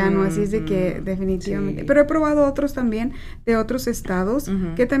mexicano, así es de que definitivamente, pero he probado otros también de otros estados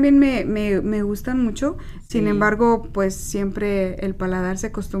que también me gustan mucho, sin embargo, pues siempre el paladar se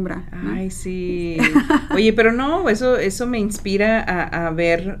acostumbra, ¿no? Ay, sí. Oye, pero no, eso me inspira a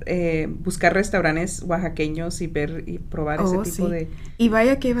ver, buscar restaurantes oaxaqueños y ver y probar ese tipo de... Y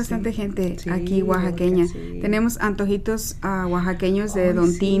vaya que hay bastante gente aquí oaxaqueña. Tenemos antojitos oaxaqueños de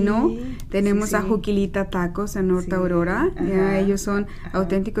Don Tino, tenemos a Juquilita Tacos en Norte Aurora, ellos ellos son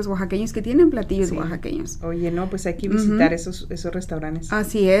auténticos oaxaqueños que tienen platillos Sí. oaxaqueños. Oye, no, pues hay que visitar esos restaurantes.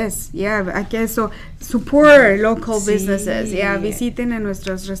 Así es, hay que support local Sí. businesses, visiten a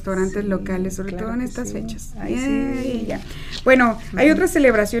nuestros restaurantes locales, sobre claro todo en que estas sí. fechas. Ay, sí. Bueno, hay otras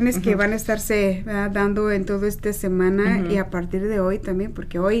celebraciones que van a estarse dando en toda esta semana y a partir de hoy también,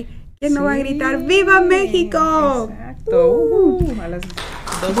 porque hoy, ¿quién no va a gritar ¡Viva México! Exacto. A las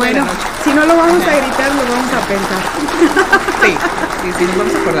 12 Bueno, de la noche. si no lo vamos a gritar, lo vamos a pensar. Sí, nos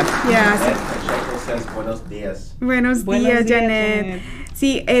vamos a acordar. Ya, sí. Pacheco says buenos días. Buenos días, Janet. Janet.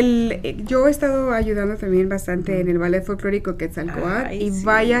 Sí, yo he estado ayudando también bastante en el Ballet Folclórico Quetzalcóatl Ay, y sí.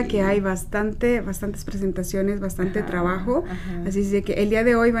 vaya que hay bastantes presentaciones, bastante Ajá, trabajo. ajá. Así es de que el día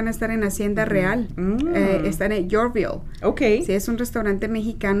de hoy van a estar en Hacienda Real, están en Yorkville. Ok. Sí, es un restaurante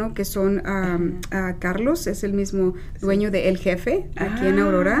mexicano que son Carlos, es el mismo dueño de El Jefe, aquí en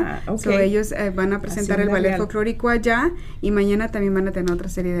Aurora. ok. So, ellos van a presentar el Hacienda ballet Real. folclórico allá y mañana también van a tener otra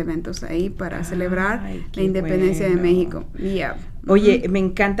serie de eventos ahí para celebrar Ay, la qué independencia bueno. de México. Yeah. Oye, me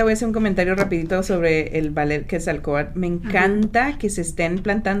encanta, voy a hacer un comentario rapidito sobre el ballet Quetzalcóatl. Me encanta que se estén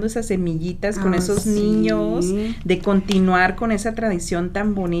plantando esas semillitas con esos sí. niños, de continuar con esa tradición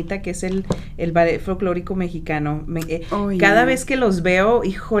tan bonita que es el ballet folclórico mexicano. Cada vez que los veo,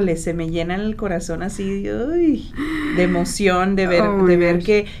 híjole, se me llena el corazón así uy, de emoción de ver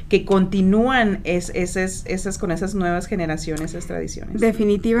que continúan esas con esas nuevas generaciones, esas tradiciones.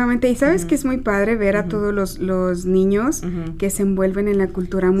 Definitivamente, y sabes que es muy padre ver a todos los niños que se envuelven en la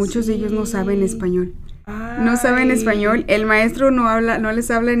cultura. Muchos de ellos no saben español. No saben español, el maestro no les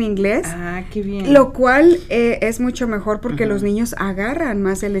habla en inglés. Ah, qué bien. Lo cual es mucho mejor porque los niños agarran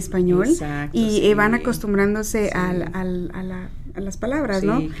más el español. Exacto, y van sí. acostumbrándose Sí. a las palabras, Sí,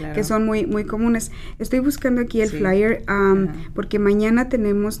 ¿no? claro. Que son muy, muy comunes. Estoy buscando aquí el Sí. flyer porque mañana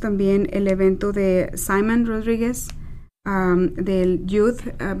tenemos también el evento de Simon Rodríguez. Del Youth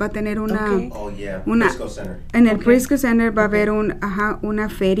va a tener una Ok. Oh, yeah. Una- Frisco Center. en el Ok. Prisco Center va a haber una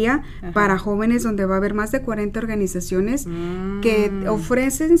feria para jóvenes donde va a haber más de 40 organizaciones que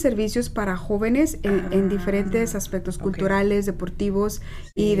ofrecen servicios para jóvenes en diferentes aspectos culturales, deportivos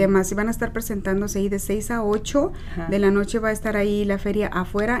y demás. Y van a estar presentándose ahí de 6 a 8 de la noche. Va a estar ahí la feria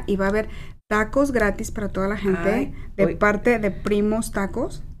afuera y va a haber tacos gratis para toda la gente Ay, de oye. parte de Primos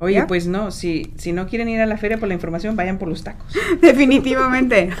Tacos. Oye, ¿Ya? pues no, si no quieren ir a la feria por la información, vayan por los tacos.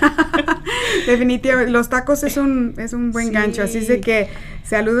 Definitivamente. Definitivamente. Los tacos es un buen Sí. gancho. Así es de que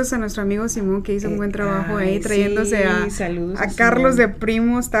saludos a nuestro amigo Simón que hizo un buen trabajo ahí trayéndose saludos a Carlos de Simón.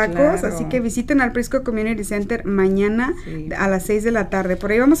 Primos Tacos. Claro. Así que visiten al Prisco Community Center mañana Sí. a las 6 de la tarde.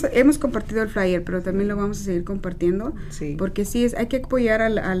 Por ahí hemos compartido el flyer, pero también lo vamos a seguir compartiendo. Sí. Porque sí, hay que apoyar a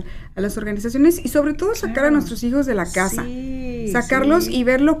las organizaciones y sobre todo sacar a nuestros hijos de la casa. Sí, Sacarlos sí. y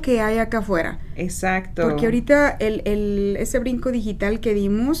ver lo que hay acá afuera. Exacto. Porque ahorita ese brinco digital que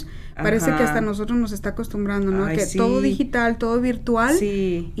dimos, parece Ajá. que hasta nosotros nos está acostumbrando, ¿no? Ay, Que sí. todo digital, todo virtual.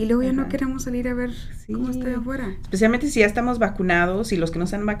 Sí. Y luego ya no Ajá. queremos salir a ver cómo está allá afuera. Especialmente si ya estamos vacunados y los que no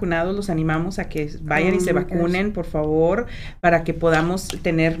están vacunados los animamos a que vayan y se my vacunen, por favor, para que podamos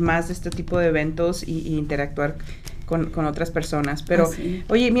tener más de este tipo de eventos y interactuar con otras personas. Pero, Así.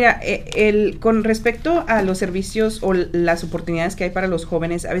 oye, mira, con respecto a los servicios o las oportunidades que hay para los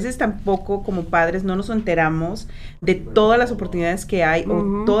jóvenes, a veces tampoco como padres no nos enteramos de todas las oportunidades que hay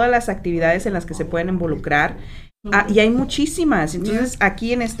o todas las actividades en las que se pueden involucrar. Y hay muchísimas. Entonces,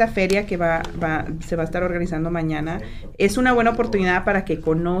 aquí en esta feria que se va a estar organizando mañana, es una buena oportunidad para que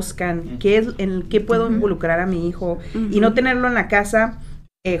conozcan en qué puedo involucrar a mi hijo y no tenerlo en la casa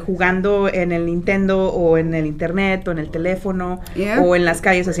jugando en el Nintendo o en el internet o en el teléfono o en las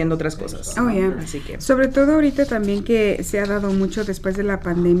calles haciendo otras cosas. Oh, yeah. Así que Sobre todo ahorita también que se ha dado mucho después de la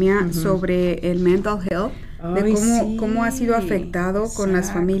pandemia sobre el mental health, de Ay, cómo ha sido afectado con las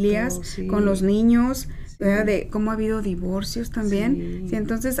exacto, familias, sí. con los niños, ¿verdad? De cómo ha habido divorcios también. Sí. Sí,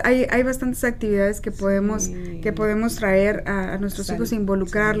 entonces hay bastantes actividades que podemos traer a nuestros hijos e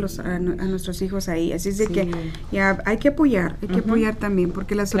involucrarlos a nuestros hijos ahí. Así es de que ya hay que apoyar también,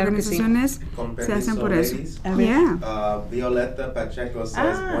 porque las Claro que sí. organizaciones Con se hacen permiso, por eso. ladies. A ver. Yeah. Violeta Pacheco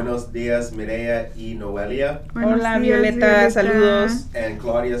says buenos días, Mireya y Noelia. Buenos Hola, días, Violeta, saludos. And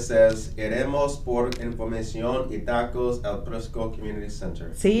Claudia says, iremos por información y tacos al Prisco Community Center.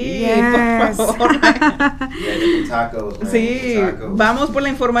 Sí, Yes. por favor. Yeah, get the tacos, man. Sí, The tacos. vamos por la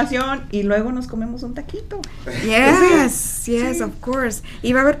información y luego nos comemos un taquito. Yes, of course.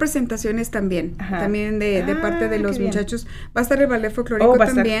 Y va a haber presentaciones también, Ajá. también de parte de qué los bien. muchachos. Va a estar el ballet folclórico va a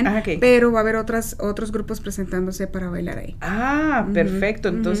estar- también, ok. pero va a haber otros grupos presentándose para bailar ahí. Ah, perfecto.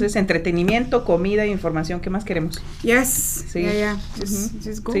 Entonces, entretenimiento, comida e información. ¿Qué más queremos? Yes, Sí. yeah.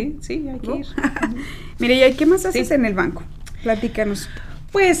 Just go. Sí, hay que Go. ir. Mire, ¿y qué más haces Sí. en el banco? Platícanos.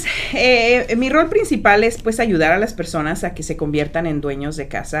 Pues mi rol principal es pues ayudar a las personas a que se conviertan en dueños de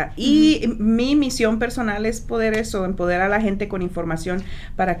casa y mi misión personal es poder empoderar a la gente con información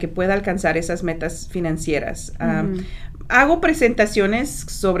para que pueda alcanzar esas metas financieras. Hago presentaciones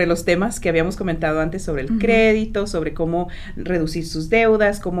sobre los temas que habíamos comentado antes, sobre el crédito, sobre cómo reducir sus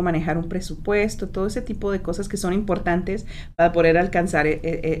deudas, cómo manejar un presupuesto, todo ese tipo de cosas que son importantes para poder alcanzar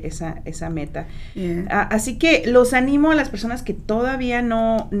esa meta. Así que los animo a las personas que todavía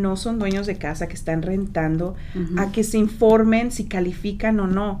no son dueños de casa, que están rentando, a que se informen si califican o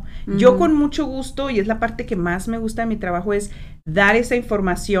no. Yo con mucho gusto, y es la parte que más me gusta de mi trabajo, es dar esa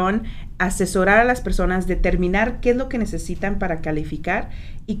información, asesorar a las personas, determinar qué es lo que necesitan para calificar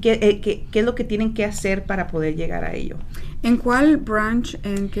y qué es lo que tienen que hacer para poder llegar a ello. ¿En cuál branch,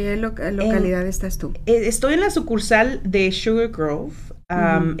 en qué localidad estás tú? Estoy en la sucursal de Sugar Grove,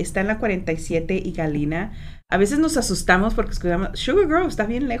 está en la 47 y Galena. A veces nos asustamos porque escuchamos, Sugar Grove está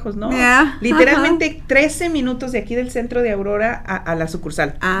bien lejos, ¿no? Yeah. Literalmente 13 minutos de aquí del centro de Aurora a la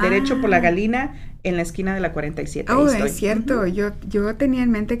sucursal. Derecho por la Galena, en la esquina de la 47. Oh, es cierto. Yo tenía en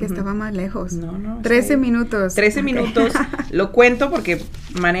mente que estaba más lejos. No. 13 minutos. 13 minutos. Lo cuento porque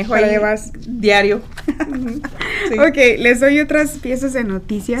manejo ahí diario. Sí. Ok, les doy otras piezas de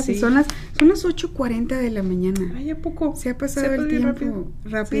noticias. Sí. Y son las 8:40 de la mañana. Ay, ¿a poco? Se ha pasado el tiempo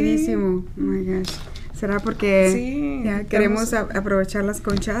rapidísimo. Sí. Oh my gosh. ¿Será porque ya queremos aprovechar las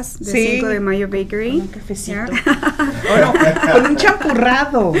conchas de 5 de Mayo Bakery? Con un cafecito. Con un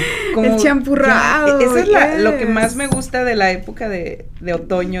champurrado. El champurrado. Eso es lo que más me gusta de la época de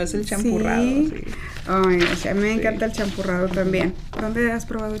otoño, es el champurrado. Sí. Oh my gosh, a mí me encanta el champurrado también. ¿Dónde has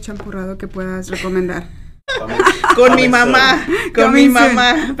probado champurrado que puedas recomendar? Con mi mamá,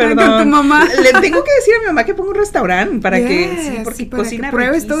 perdón. Con tu mamá. Le tengo que decir a mi mamá que ponga un restaurante para porque para cocina que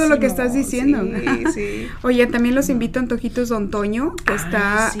pruebes riquísimo. todo lo que estás diciendo. Sí. Oye, también los invito a Antojitos Don Toño, que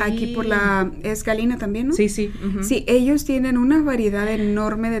está aquí por la Escalina también, ¿no? Sí. Sí, ellos tienen una variedad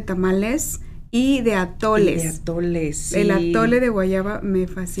enorme de tamales y de atoles. Sí. El atole de guayaba me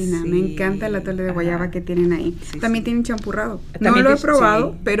fascina. Sí. Me encanta el atole de guayaba que tienen ahí. Sí, también tienen champurrado. También no lo he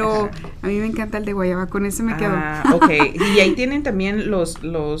probado, pero Ajá. a mí me encanta el de guayaba. Con ese me quedo. Ok. Y ahí tienen también los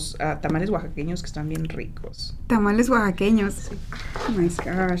tamales oaxaqueños que están bien ricos. Tamales oaxaqueños. Oh my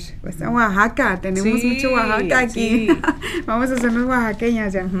gosh. Pues en Oaxaca. Tenemos mucho Oaxaca aquí. Sí. Vamos a hacernos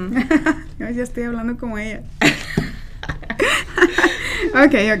oaxaqueñas ya. Ya estoy hablando como ella.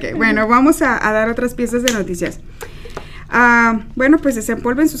 Ok. Bueno, vamos a dar otras piezas de noticias. Bueno, pues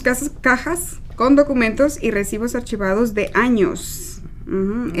desempolven sus cajas con documentos y recibos archivados de años.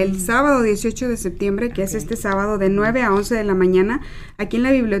 El sábado 18 de septiembre, que es este sábado de 9 a 11 de la mañana, aquí en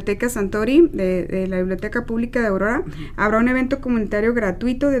la Biblioteca Santori de la Biblioteca Pública de Aurora, habrá un evento comunitario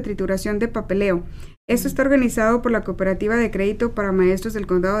gratuito de trituración de papeleo. Esto está organizado por la Cooperativa de Crédito para Maestros del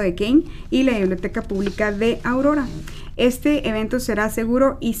Condado de Kane y la Biblioteca Pública de Aurora. Este evento será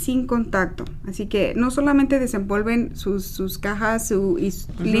seguro y sin contacto, así que no solamente desempolven sus cajas y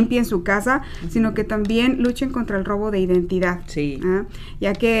limpien su casa, sino que también luchen contra el robo de identidad. Sí.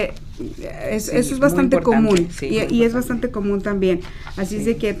 Ya que eso es bastante común y es bastante común también. Así es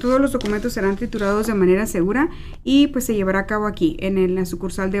de que todos los documentos serán triturados de manera segura y pues se llevará a cabo aquí en la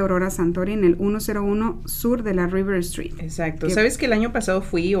sucursal de Aurora Santori en el 101 sur de la River Street. Exacto. ¿Sabes que el año pasado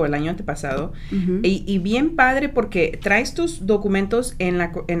fui o el año antepasado? Y bien padre porque traes tus documentos en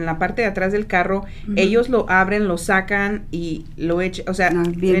la parte de atrás del carro, ellos lo abren, lo sacan y lo echan, o sea,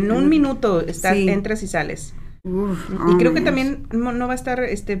 en un minuto entras y sales. Y creo que también no va a estar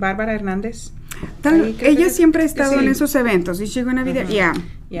Bárbara Hernández. Ella siempre ha estado en esos eventos y llegó una video.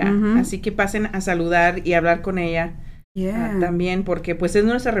 Así que pasen a saludar y hablar con ella. También porque pues es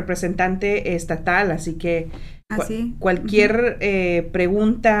nuestra representante estatal, así que cualquier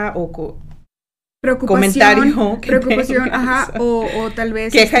pregunta o comentario, o tal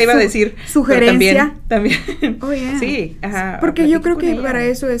vez queja iba a decir, sugerencia también. Sí, porque yo creo que para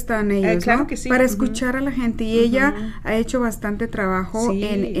eso están ellos, claro ¿no? que sí. Para escuchar a la gente y ella ha hecho bastante trabajo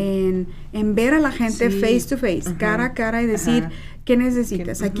en ver a la gente face to face, cara a cara y decir ¿qué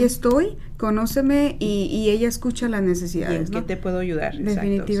necesitas? Aquí estoy, conóceme y ella escucha las necesidades, ¿no? ¿Qué te puedo ayudar?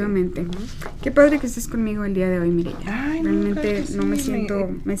 Definitivamente. Qué padre que estés conmigo el día de hoy, Mireya. Realmente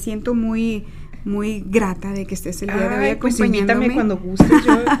me siento muy grata de que estés el día de hoy acompañándome. Pues invítame cuando gustes,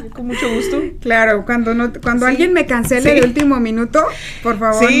 yo con mucho gusto. Claro, cuando alguien me cancele de último minuto, por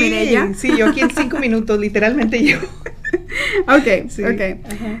favor, Mireya. Sí, yo aquí en 5 minutos, literalmente yo. Ok, Sí. ok.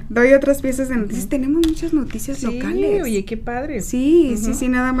 Ajá. Doy otras piezas de noticias. Tenemos muchas noticias Sí, locales. oye, qué padre. Sí, Ujú. sí, sí,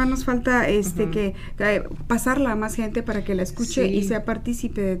 nada más nos falta Ujú. que pasarla a más gente para que la escuche Sí. y sea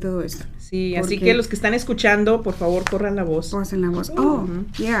partícipe de todo esto. Sí, así Porque- que los que están escuchando, por favor, corran la voz. Voz en la voz. Oh, Ujú.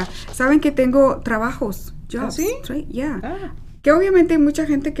 yeah. Saben que tengo trabajos, jobs. sí? Right? Yeah. Ah, Que obviamente hay mucha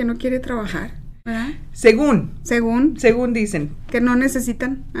gente que no quiere trabajar, ¿verdad? según Según dicen. que no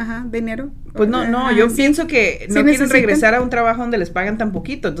necesitan, dinero. Pues no, Ajá, yo sí. pienso que Sí no quieren necesitan. regresar a un trabajo donde les pagan tan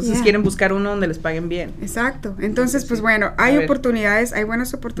poquito, entonces Yeah. quieren buscar uno donde les paguen bien. Exacto. Entonces, Sí. pues bueno, A hay ver. oportunidades, hay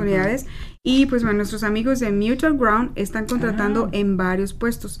buenas oportunidades. Y pues bueno, nuestros amigos de Mutual Ground están contratando Ah. en varios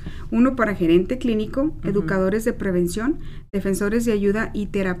puestos. Uno para gerente clínico, educadores de prevención, defensores de ayuda y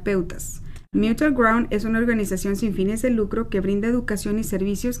terapeutas. Mutual Ground es una organización sin fines de lucro que brinda educación y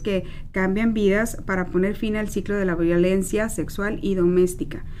servicios que cambian vidas para poner fin al ciclo de la violencia sexual y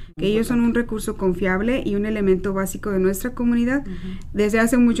doméstica. Que ellos son un recurso confiable y un elemento básico de nuestra comunidad desde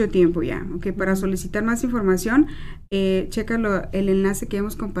hace mucho tiempo ya. Okay, para solicitar más información, chécalo el enlace que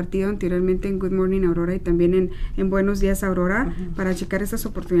hemos compartido anteriormente en Good Morning Aurora y también en Buenos Días Aurora para checar estas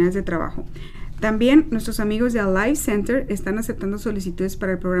oportunidades de trabajo. También nuestros amigos de Alive Center están aceptando solicitudes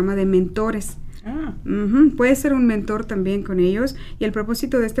para el programa de mentores. Ah, Puedes ser un mentor también con ellos y el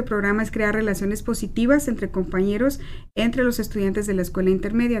propósito de este programa es crear relaciones positivas entre compañeros, entre los estudiantes de la escuela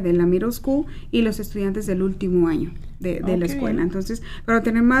intermedia, de la middle school y los estudiantes del último año de la Ok. escuela. Entonces, para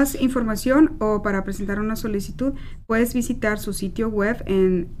tener más información o para presentar una solicitud, puedes visitar su sitio web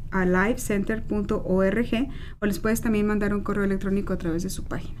en alivecenter.org o les puedes también mandar un correo electrónico a través de su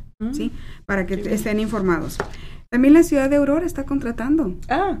página, ¿sí? Para que Qué bien. estén informados. También la ciudad de Aurora está contratando.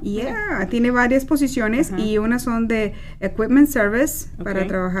 mira. Yeah, tiene varias posiciones Ajá. y unas son de Equipment Service para Ok.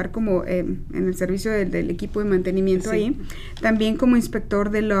 trabajar como en el servicio del equipo de mantenimiento Sí. ahí. También como inspector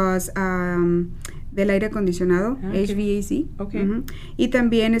de los del aire acondicionado, Ah, ok. HVAC. Ok. Ujú. Y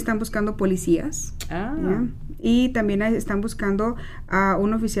también están buscando policías. Ah, ¿ya? Y también están buscando a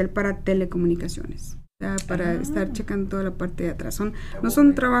un oficial para telecomunicaciones. Para estar checando toda la parte de atrás. No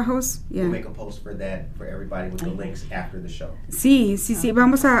son trabajos. We'll yeah. make a post for that for everybody with the links after the show. Sí,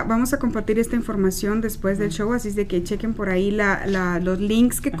 vamos a compartir esta información después del show, así es de que chequen por ahí los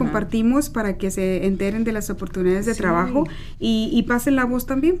links que Ajá. compartimos para que se enteren de las oportunidades de Sí. trabajo y pasen la voz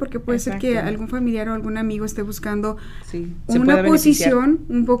también, porque puede ser que Exacto. algún familiar o algún amigo esté buscando sí. Se una puede beneficiar. posición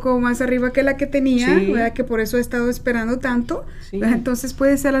un poco más arriba que la que tenía, Sí. ¿verdad? Que por eso he estado esperando tanto. Sí. ¿verdad? Entonces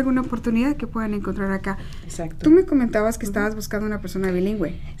puede ser alguna oportunidad que puedan encontrar acá. Exacto. Tú me comentabas que estabas buscando una persona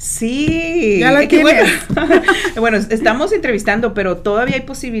bilingüe. Sí. Ya la qué bueno. tienes. Bueno, estamos entrevistando, pero todavía hay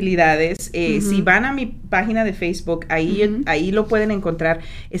posibilidades. Ujú. Si van a mi página de Facebook, ahí lo pueden encontrar.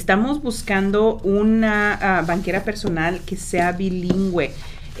 Estamos buscando una banquera personal que sea bilingüe.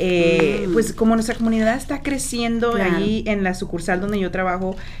 Pues como nuestra comunidad está creciendo, Claro. ahí en la sucursal donde yo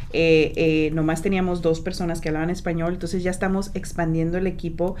trabajo, nomás teníamos 2 personas que hablaban español, entonces ya estamos expandiendo el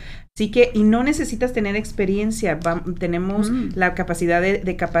equipo. Así que, y no necesitas tener experiencia, tenemos la capacidad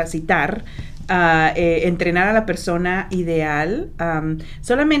de capacitar, entrenar a la persona ideal.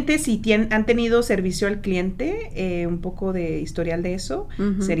 Solamente si han tenido servicio al cliente, un poco de historial de eso,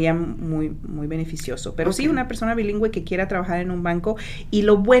 Ujú. sería muy, muy beneficioso. Pero sí, Ok. una persona bilingüe que quiera trabajar en un banco, y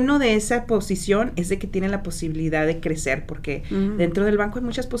lo bueno de esa posición es de que tiene la posibilidad de crecer, porque dentro del banco hay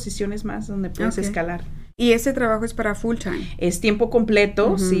muchas posiciones más donde puedes Ok. escalar. Y ese trabajo es para full time. Es tiempo completo,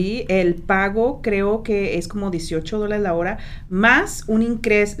 Ujú. sí. El pago creo que es como $18 la hora, más un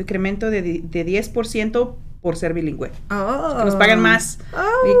incremento de 10% por ser bilingüe. Oh. Nos pagan más.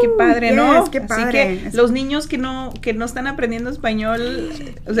 Oh, Oye, qué padre, ¿no? yes, qué Así padre. que los niños que no están aprendiendo español,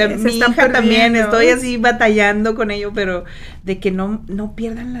 o sea, Se mi están hija también, perdiendo. estoy así batallando con ello, pero de que no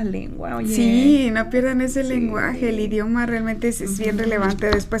pierdan la lengua, oye. Sí, no pierdan ese Sí. lenguaje, el idioma realmente es bien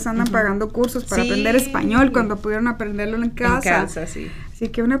relevante. Después andan pagando cursos para Sí. aprender español cuando pudieron aprenderlo en casa. En casa, sí. Así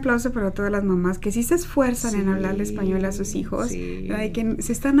que un aplauso para todas las mamás que sí se esfuerzan en Sí, hablarle español a sus hijos, sí. ¿verdad? Y que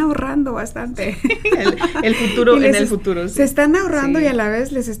se están ahorrando bastante. El futuro, Y en les el futuro, sí. Se están ahorrando Sí. y a la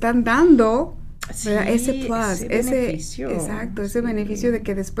vez les están dando, ¿verdad? Sí, Ese plus, ese beneficio. exacto, ese Sí. beneficio de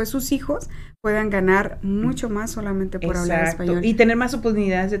que después sus hijos puedan ganar mucho más solamente por hablar Exacto. español. Y tener más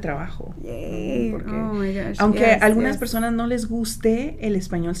oportunidades de trabajo. Yay. Porque Oh my gosh, aunque yes, a algunas yes. personas no les guste, el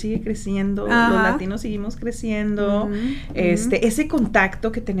español sigue creciendo, Ajá. los latinos seguimos creciendo. Ujú, Ese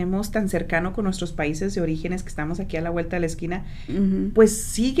contacto que tenemos tan cercano con nuestros países de orígenes, que estamos aquí a la vuelta de la esquina, ujú. pues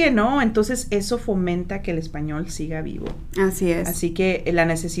sigue, ¿no? Entonces eso fomenta que el español siga vivo. Así es. Así que la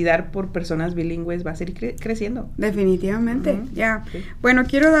necesidad por personas bilingües va a seguir creciendo. Definitivamente, Ujú, ya. sí. Bueno,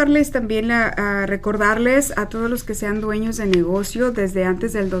 quiero darles también recordarles a todos los que sean dueños de negocio desde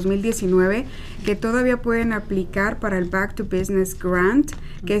antes del 2019 que todavía pueden aplicar para el Back to Business Grant,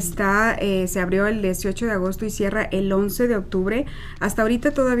 que se abrió el 18 de agosto y cierra el 11 de octubre. Hasta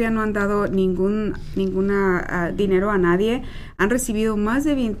ahorita todavía no han dado ningún dinero a nadie. Han recibido más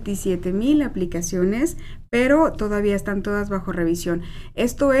de 27,000 aplicaciones, pero todavía están todas bajo revisión.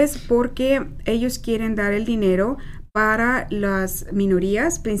 Esto es porque ellos quieren dar el dinero para las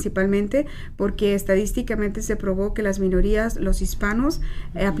minorías, principalmente porque estadísticamente se probó que las minorías, los hispanos,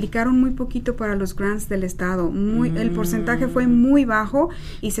 aplicaron muy poquito para los grants del estado. El porcentaje fue muy bajo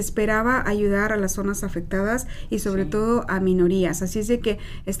y se esperaba ayudar a las zonas afectadas y sobre todo a minorías. Así es de que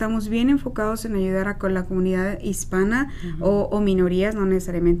estamos bien enfocados en ayudar con la comunidad hispana o minorías, no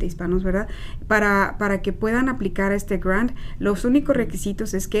necesariamente hispanos, ¿verdad? Para que puedan aplicar este grant. Los únicos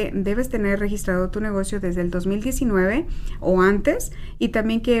requisitos es que debes tener registrado tu negocio desde el 2019 o antes, y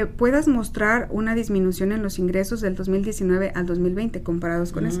también que puedas mostrar una disminución en los ingresos del 2019 al 2020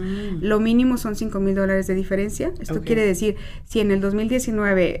 comparados con eso. Lo mínimo son $5,000 de diferencia. Esto quiere decir, si en el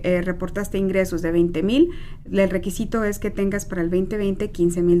 2019 reportaste ingresos de 20,000, el requisito es que tengas para el 2020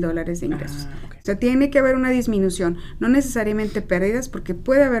 $15,000 de ingresos. O sea, tiene que haber una disminución, no necesariamente pérdidas, porque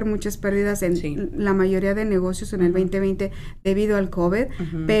puede haber muchas pérdidas en la mayoría de negocios en el 2020 debido al COVID,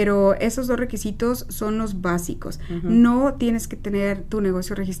 pero esos dos requisitos son los básicos. No tienes que tener tu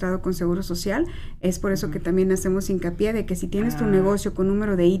negocio registrado con Seguro Social. Es por eso que también hacemos hincapié de que si tienes tu negocio con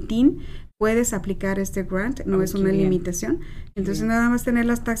número de ITIN, puedes aplicar este grant, no es una limitación. Entonces nada más tener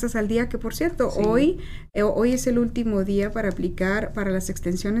las taxas al día, que por cierto, hoy es el último día para aplicar para las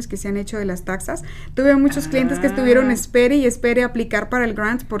extensiones que se han hecho de las taxas. Tuve muchos clientes que estuvieron espere aplicar para el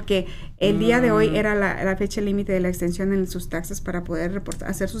grant, porque el día de hoy era la fecha límite de la extensión en sus taxas para poder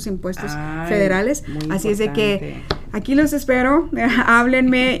hacer sus impuestos federales. Así es de que aquí los espero.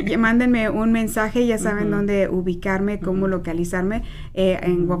 Háblenme, mándenme un mensaje, ya saben dónde ubicarme, cómo localizarme,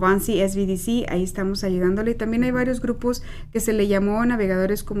 en Waubonsie SBDC, ahí estamos ayudándole. Y también hay varios grupos que se le llamó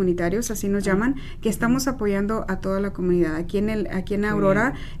navegadores comunitarios, así nos llaman, que estamos apoyando a toda la comunidad. Aquí en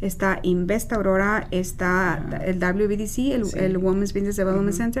Aurora está Invest Aurora, está el WBDC, el Women's Business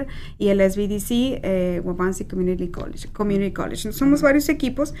Development Center, y el SBDC, Waubonsie Community College. Somos varios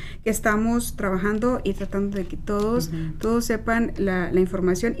equipos que estamos trabajando y tratando de que todos sepan la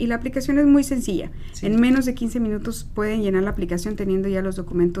información, y la aplicación es muy sencilla. En menos de 15 minutos pueden llenar la aplicación teniendo ya los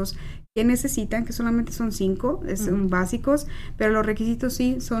documentos que necesitan, que solamente son 5, son básicos, pero los requisitos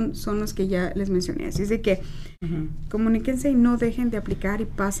sí son los que ya les mencioné. Así es de que comuníquense y no dejen de aplicar y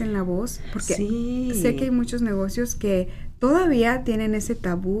pasen la voz, porque sé que hay muchos negocios que todavía tienen ese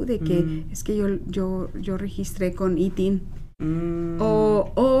tabú de que es que yo registré con ITIN.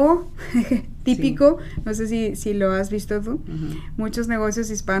 O típico, no sé si lo has visto tú, muchos negocios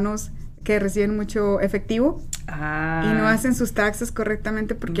hispanos que reciben mucho efectivo y no hacen sus taxas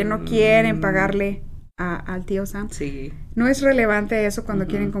correctamente porque no quieren pagarle al tío Sam. ¿No es relevante eso cuando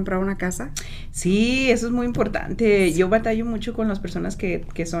quieren comprar una casa? Sí, eso es muy importante. Yo batallo mucho con las personas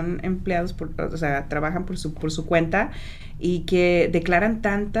que son empleados, o sea, trabajan por su cuenta y que declaran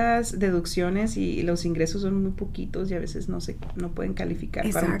tantas deducciones y los ingresos son muy poquitos y a veces no pueden calificar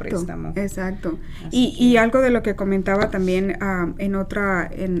para un préstamo. Exacto. Y algo de lo que comentaba también en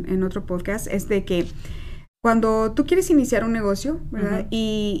otro podcast es de que cuando tú quieres iniciar un negocio, ¿verdad?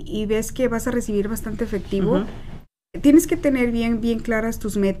 Y ves que vas a recibir bastante efectivo, tienes que tener bien claras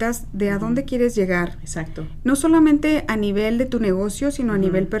tus metas de a dónde quieres llegar. Exacto. No solamente a nivel de tu negocio, sino a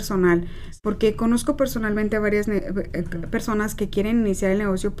nivel personal. Porque conozco personalmente a varias personas que quieren iniciar el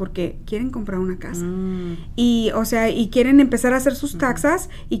negocio porque quieren comprar una casa. Y quieren empezar a hacer sus taxas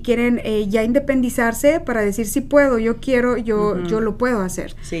y quieren ya independizarse para decir, sí puedo, yo quiero, yo lo puedo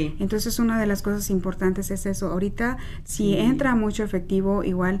hacer. Sí. Entonces, una de las cosas importantes es eso. Ahorita, si entra mucho efectivo,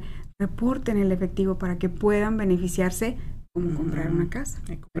 igual reporten el efectivo para que puedan beneficiarse como comprar una casa,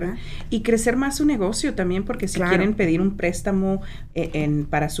 ¿verdad? Y crecer más su negocio también, porque si quieren pedir un préstamo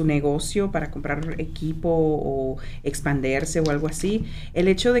para su negocio, para comprar equipo o expandirse o algo así, el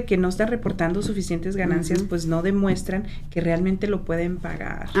hecho de que no están reportando suficientes ganancias, pues no demuestran que realmente lo pueden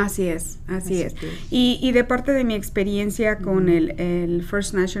pagar. Así es. Y de parte de mi experiencia con el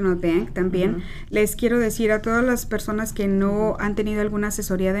First National Bank también, les quiero decir a todas las personas que no han tenido alguna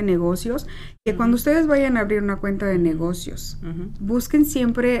asesoría de negocios, que cuando ustedes vayan a abrir una cuenta de negocios, busquen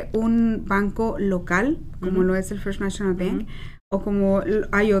siempre un banco local, como lo es el First National Bank, o como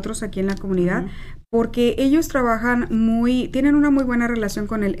hay otros aquí en la comunidad, porque ellos tienen una muy buena relación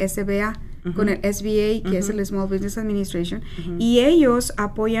con el SBA. con el SBA, que es el Small Business Administration, y ellos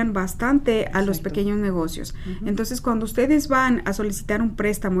apoyan bastante a los pequeños negocios. Entonces, cuando ustedes van a solicitar un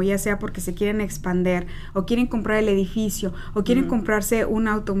préstamo, ya sea porque se quieren expandir, o quieren comprar el edificio, o quieren comprarse un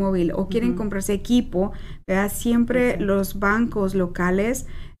automóvil, o quieren comprarse equipo, ¿verdad? Siempre los bancos locales,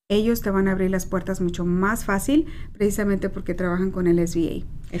 ellos te van a abrir las puertas mucho más fácil, precisamente porque trabajan con el SBA.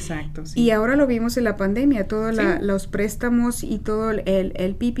 Exacto, sí. Y ahora lo vimos en la pandemia, todos los préstamos y todo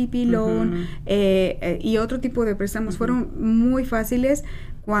el PPP loan y otro tipo de préstamos fueron muy fáciles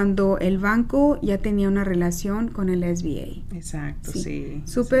cuando el banco ya tenía una relación con el SBA. Exacto, sí.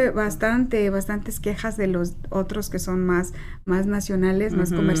 Supe bastantes quejas de los otros que son más nacionales,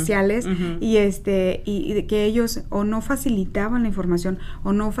 más comerciales, y de que ellos o no facilitaban la información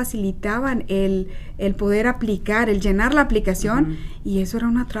o no facilitaban el poder aplicar, el llenar la aplicación, y eso era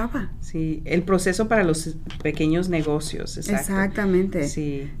una traba. Sí, el proceso para los pequeños negocios, exacto. Exactamente.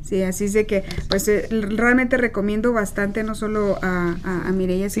 Sí. Sí, así es de que, pues, realmente recomiendo bastante, no solo a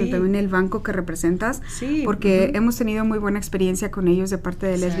Mireya, sino también el banco que representas, porque hemos tenido muy buena experiencia con ellos de parte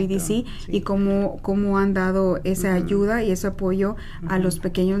del SBDC, y cómo han dado esa ayuda y ese apoyo a los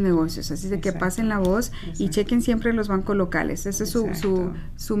pequeños negocios. Así de que pasen la voz y chequen siempre los bancos locales. Ese es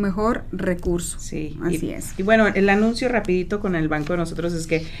su mejor recurso. Sí. Así es. Y bueno, el anuncio rapidito con el banco de nosotros es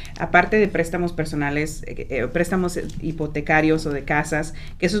que aparte de préstamos personales, préstamos hipotecarios o de casas,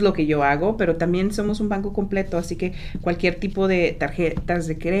 que eso es lo que yo hago, pero también somos un banco completo, así que cualquier tipo de tarjetas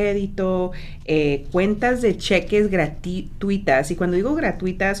de crédito, cuentas de cheques gratuitas. Y cuando digo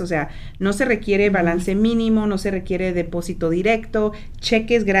gratuitas, o sea, no se requiere balance mínimo, no se requiere depósito directo,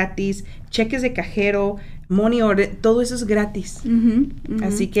 cheques gratis, cheques de cajero, money order, todo eso es gratis.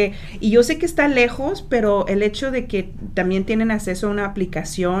 Así que, y yo sé que está lejos, pero el hecho de que también tienen acceso a una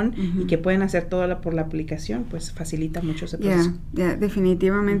aplicación y que pueden hacer todo por la aplicación, pues facilita mucho ese proceso.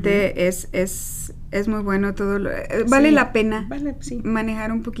 Definitivamente es muy bueno todo. Vale la pena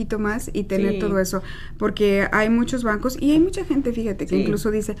manejar un poquito más y tener todo eso, porque hay muchos bancos y hay mucha gente, fíjate, que incluso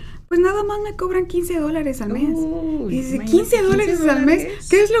dice, pues nada más me cobran $15 al mes. Y dice, $15 al mes,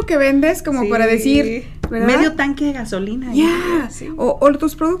 ¿qué es lo que vendes? Como para decir, ¿verdad? Medio tanque de gasolina. O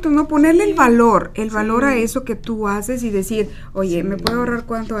tus productos, ¿no? Ponerle el valor a eso que tú haces y decir, oye, ¿me puedo ahorrar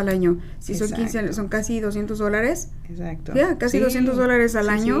cuánto al año? Si son 15, son casi $200. Exacto. Casi $200 al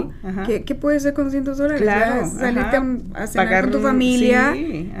año. ¿Qué puedes hacer con $200? Claro. Salirte a cenar con tu familia.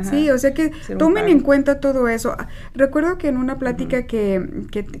 O sea que tomen en cuenta todo eso. Recuerdo que en una plática que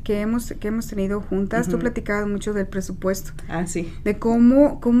hemos tenido juntas, tú platicabas mucho del presupuesto. De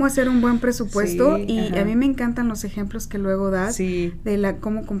cómo hacer un buen presupuesto, y a mí me encantan los ejemplos que luego das de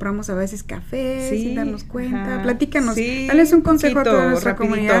cómo compramos a veces café sin darnos cuenta. Platícanos, dales un consejo a toda nuestra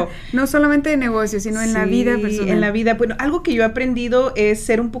comunidad, no solamente de negocios, sino en la vida personal. En la vida, bueno, algo que yo he aprendido es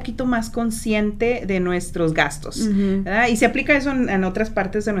ser un poquito más consciente de nuestros gastos, ¿verdad? Y se aplica eso en otras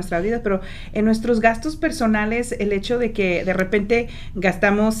partes de nuestra vida, pero en nuestros gastos personales, el hecho de que de repente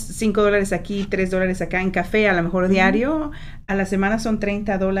gastamos $5 aquí, $3 acá en café, a lo mejor diario, a la semana son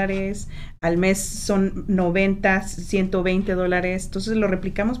 $30, al mes son $90, $120, entonces lo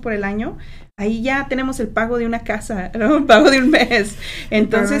replicamos por el año, ahí ya tenemos el pago de una casa, ¿no? El pago de un mes.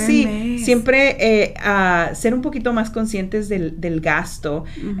 Entonces siempre ser un poquito más conscientes del gasto.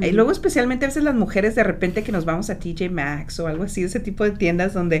 Y luego especialmente a veces las mujeres de repente que nos vamos a TJ Maxx o algo así, ese tipo de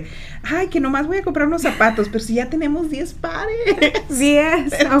tiendas donde, que nomás voy a comprar unos zapatos, pero si ya tenemos 10 pares.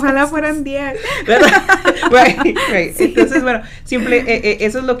 10, ojalá fueran 10. ¿Verdad? Right. Entonces, bueno, siempre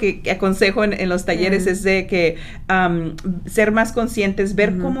eso es lo que aconsejo en los talleres, es de que ser más conscientes,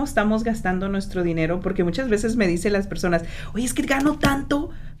 ver cómo estamos gastando nuestro dinero, porque muchas veces me dicen las personas, oye, es que gano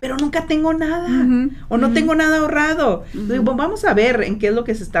tanto, pero nunca tengo nada, o no tengo nada ahorrado. Entonces, vamos a ver en qué es lo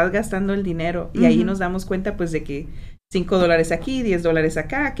que se está gastando el dinero, y ahí nos damos cuenta, pues, de que $5 aquí, $10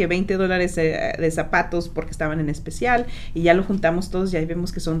 acá, que $20 de zapatos porque estaban en especial, y ya lo juntamos todos y ahí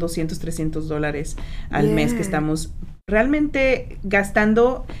vemos que son $200, $300 al mes que estamos realmente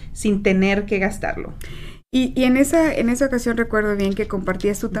gastando sin tener que gastarlo. Y en esa ocasión recuerdo bien que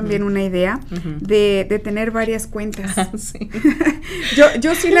compartías tú también una idea de tener varias cuentas.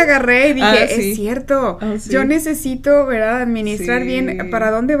 Yo sí la agarré y dije, es cierto, yo necesito, ¿verdad?, administrar bien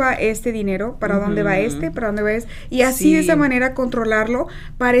para dónde va este dinero, para dónde va para dónde va y así de esa manera controlarlo.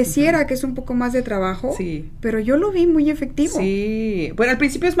 Pareciera que es un poco más de trabajo, pero yo lo vi muy efectivo. Bueno, al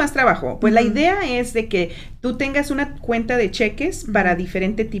principio es más trabajo. Pues la idea es de que tú tengas una cuenta de cheques para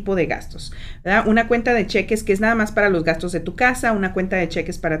diferente tipo de gastos, ¿verdad? Una cuenta de cheques que es nada más para los gastos de tu casa, una cuenta de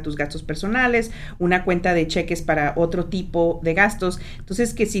cheques para tus gastos personales, una cuenta de cheques para otro tipo de gastos.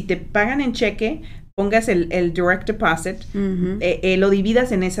 Entonces, que si te pagan en cheque, pongas el direct deposit, lo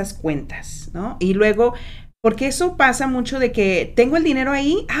dividas en esas cuentas, ¿no? Y luego, porque eso pasa mucho de que tengo el dinero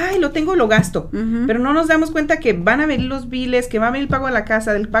ahí, ay, lo tengo, lo gasto, pero no nos damos cuenta que van a venir los biles, que va a venir el pago de la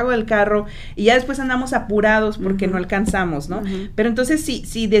casa, del pago del carro, y ya después andamos apurados porque no alcanzamos, ¿no? Pero entonces,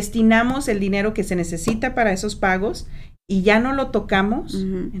 si destinamos el dinero que se necesita para esos pagos, y ya no lo tocamos,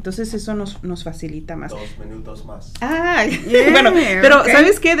 entonces eso nos facilita más. 2 minutos más. Ah, bueno, pero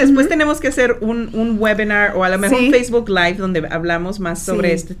 ¿sabes qué? Después tenemos que hacer un webinar o a lo mejor un Facebook Live donde hablamos más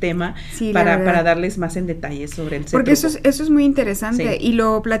sobre este tema para darles más en detalle sobre el Porque eso es muy interesante y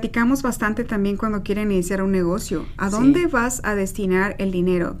lo platicamos bastante también cuando quieren iniciar un negocio. ¿A dónde vas a destinar el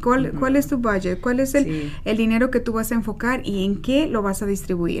dinero? ¿Cuál es tu budget? ¿Cuál es el dinero que tú vas a enfocar y en qué lo vas a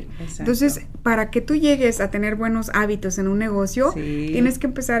distribuir? Exacto. Entonces, para que tú llegues a tener buenos hábitos en un negocio, tienes que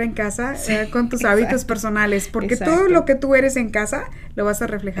empezar en casa con tus hábitos personales, porque todo lo que tú eres en casa lo vas a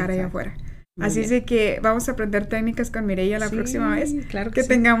reflejar allá afuera. Así es de que vamos a aprender técnicas con Mireya la próxima vez que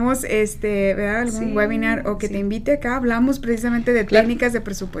tengamos ¿verdad? Algún webinar o que te invite acá, hablamos precisamente de técnicas de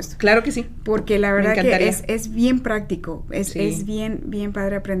presupuesto. Claro que sí. Porque la verdad que es bien práctico, es bien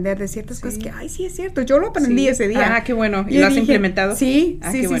padre aprender de ciertas cosas que, ay, sí es cierto, yo lo aprendí ese día. Ah, qué bueno. ¿Y lo has implementado? Sí.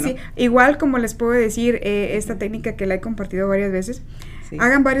 Igual como les puedo decir, esta técnica que la he compartido varias veces,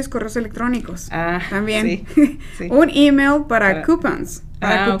 hagan varios correos electrónicos también. Un email para coupons.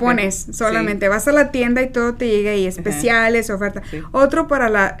 Para cupones, solamente vas a la tienda y todo te llega y especiales, ofertas. Otro para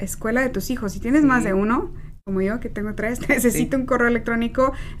la escuela de tus hijos. Si tienes más de uno, como yo, que tengo 3, necesito un correo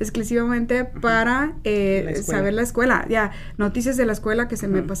electrónico exclusivamente para saber la escuela. Ya, noticias de la escuela que se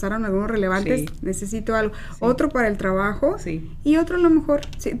me pasaron algunos relevantes, necesito algo. Otro para el trabajo y otro a lo mejor,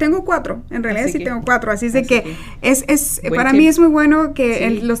 tengo 4, en realidad tengo 4, así es de que es para mí es muy bueno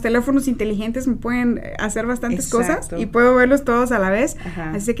que los teléfonos inteligentes me pueden hacer bastantes cosas y puedo verlos todos a la vez,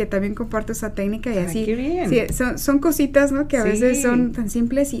 así que también comparto esa técnica y así. Qué bien. Sí, son cositas, ¿no? Que a veces son tan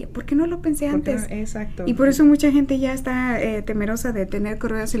simples y ¿por qué no lo pensé antes? Exacto. Y por eso mucha gente ya está temerosa de tener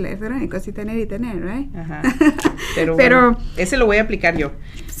correos electrónicos y tener, ¿right? Pero bueno, ese lo voy a aplicar yo.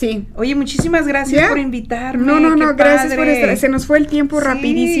 Sí. Oye, muchísimas gracias por invitarme. No, gracias por estar. Se nos fue el tiempo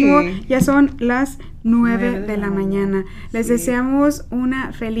rapidísimo. Ya son las 9 de la mañana. Les deseamos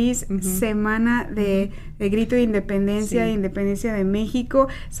una feliz semana de grito de independencia, de independencia de México.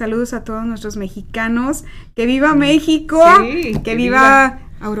 Saludos a todos nuestros mexicanos. ¡Que viva México! ¡Que viva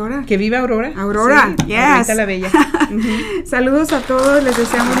Aurora! ¡Que viva Aurora! ¡Aurora! Sí, Aurorita la Bella. Saludos a todos, les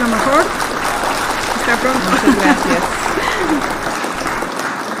deseamos lo mejor. Hasta pronto. Muchas gracias.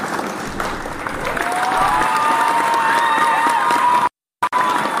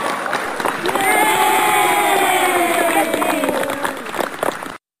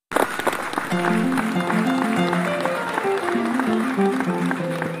 Yeah.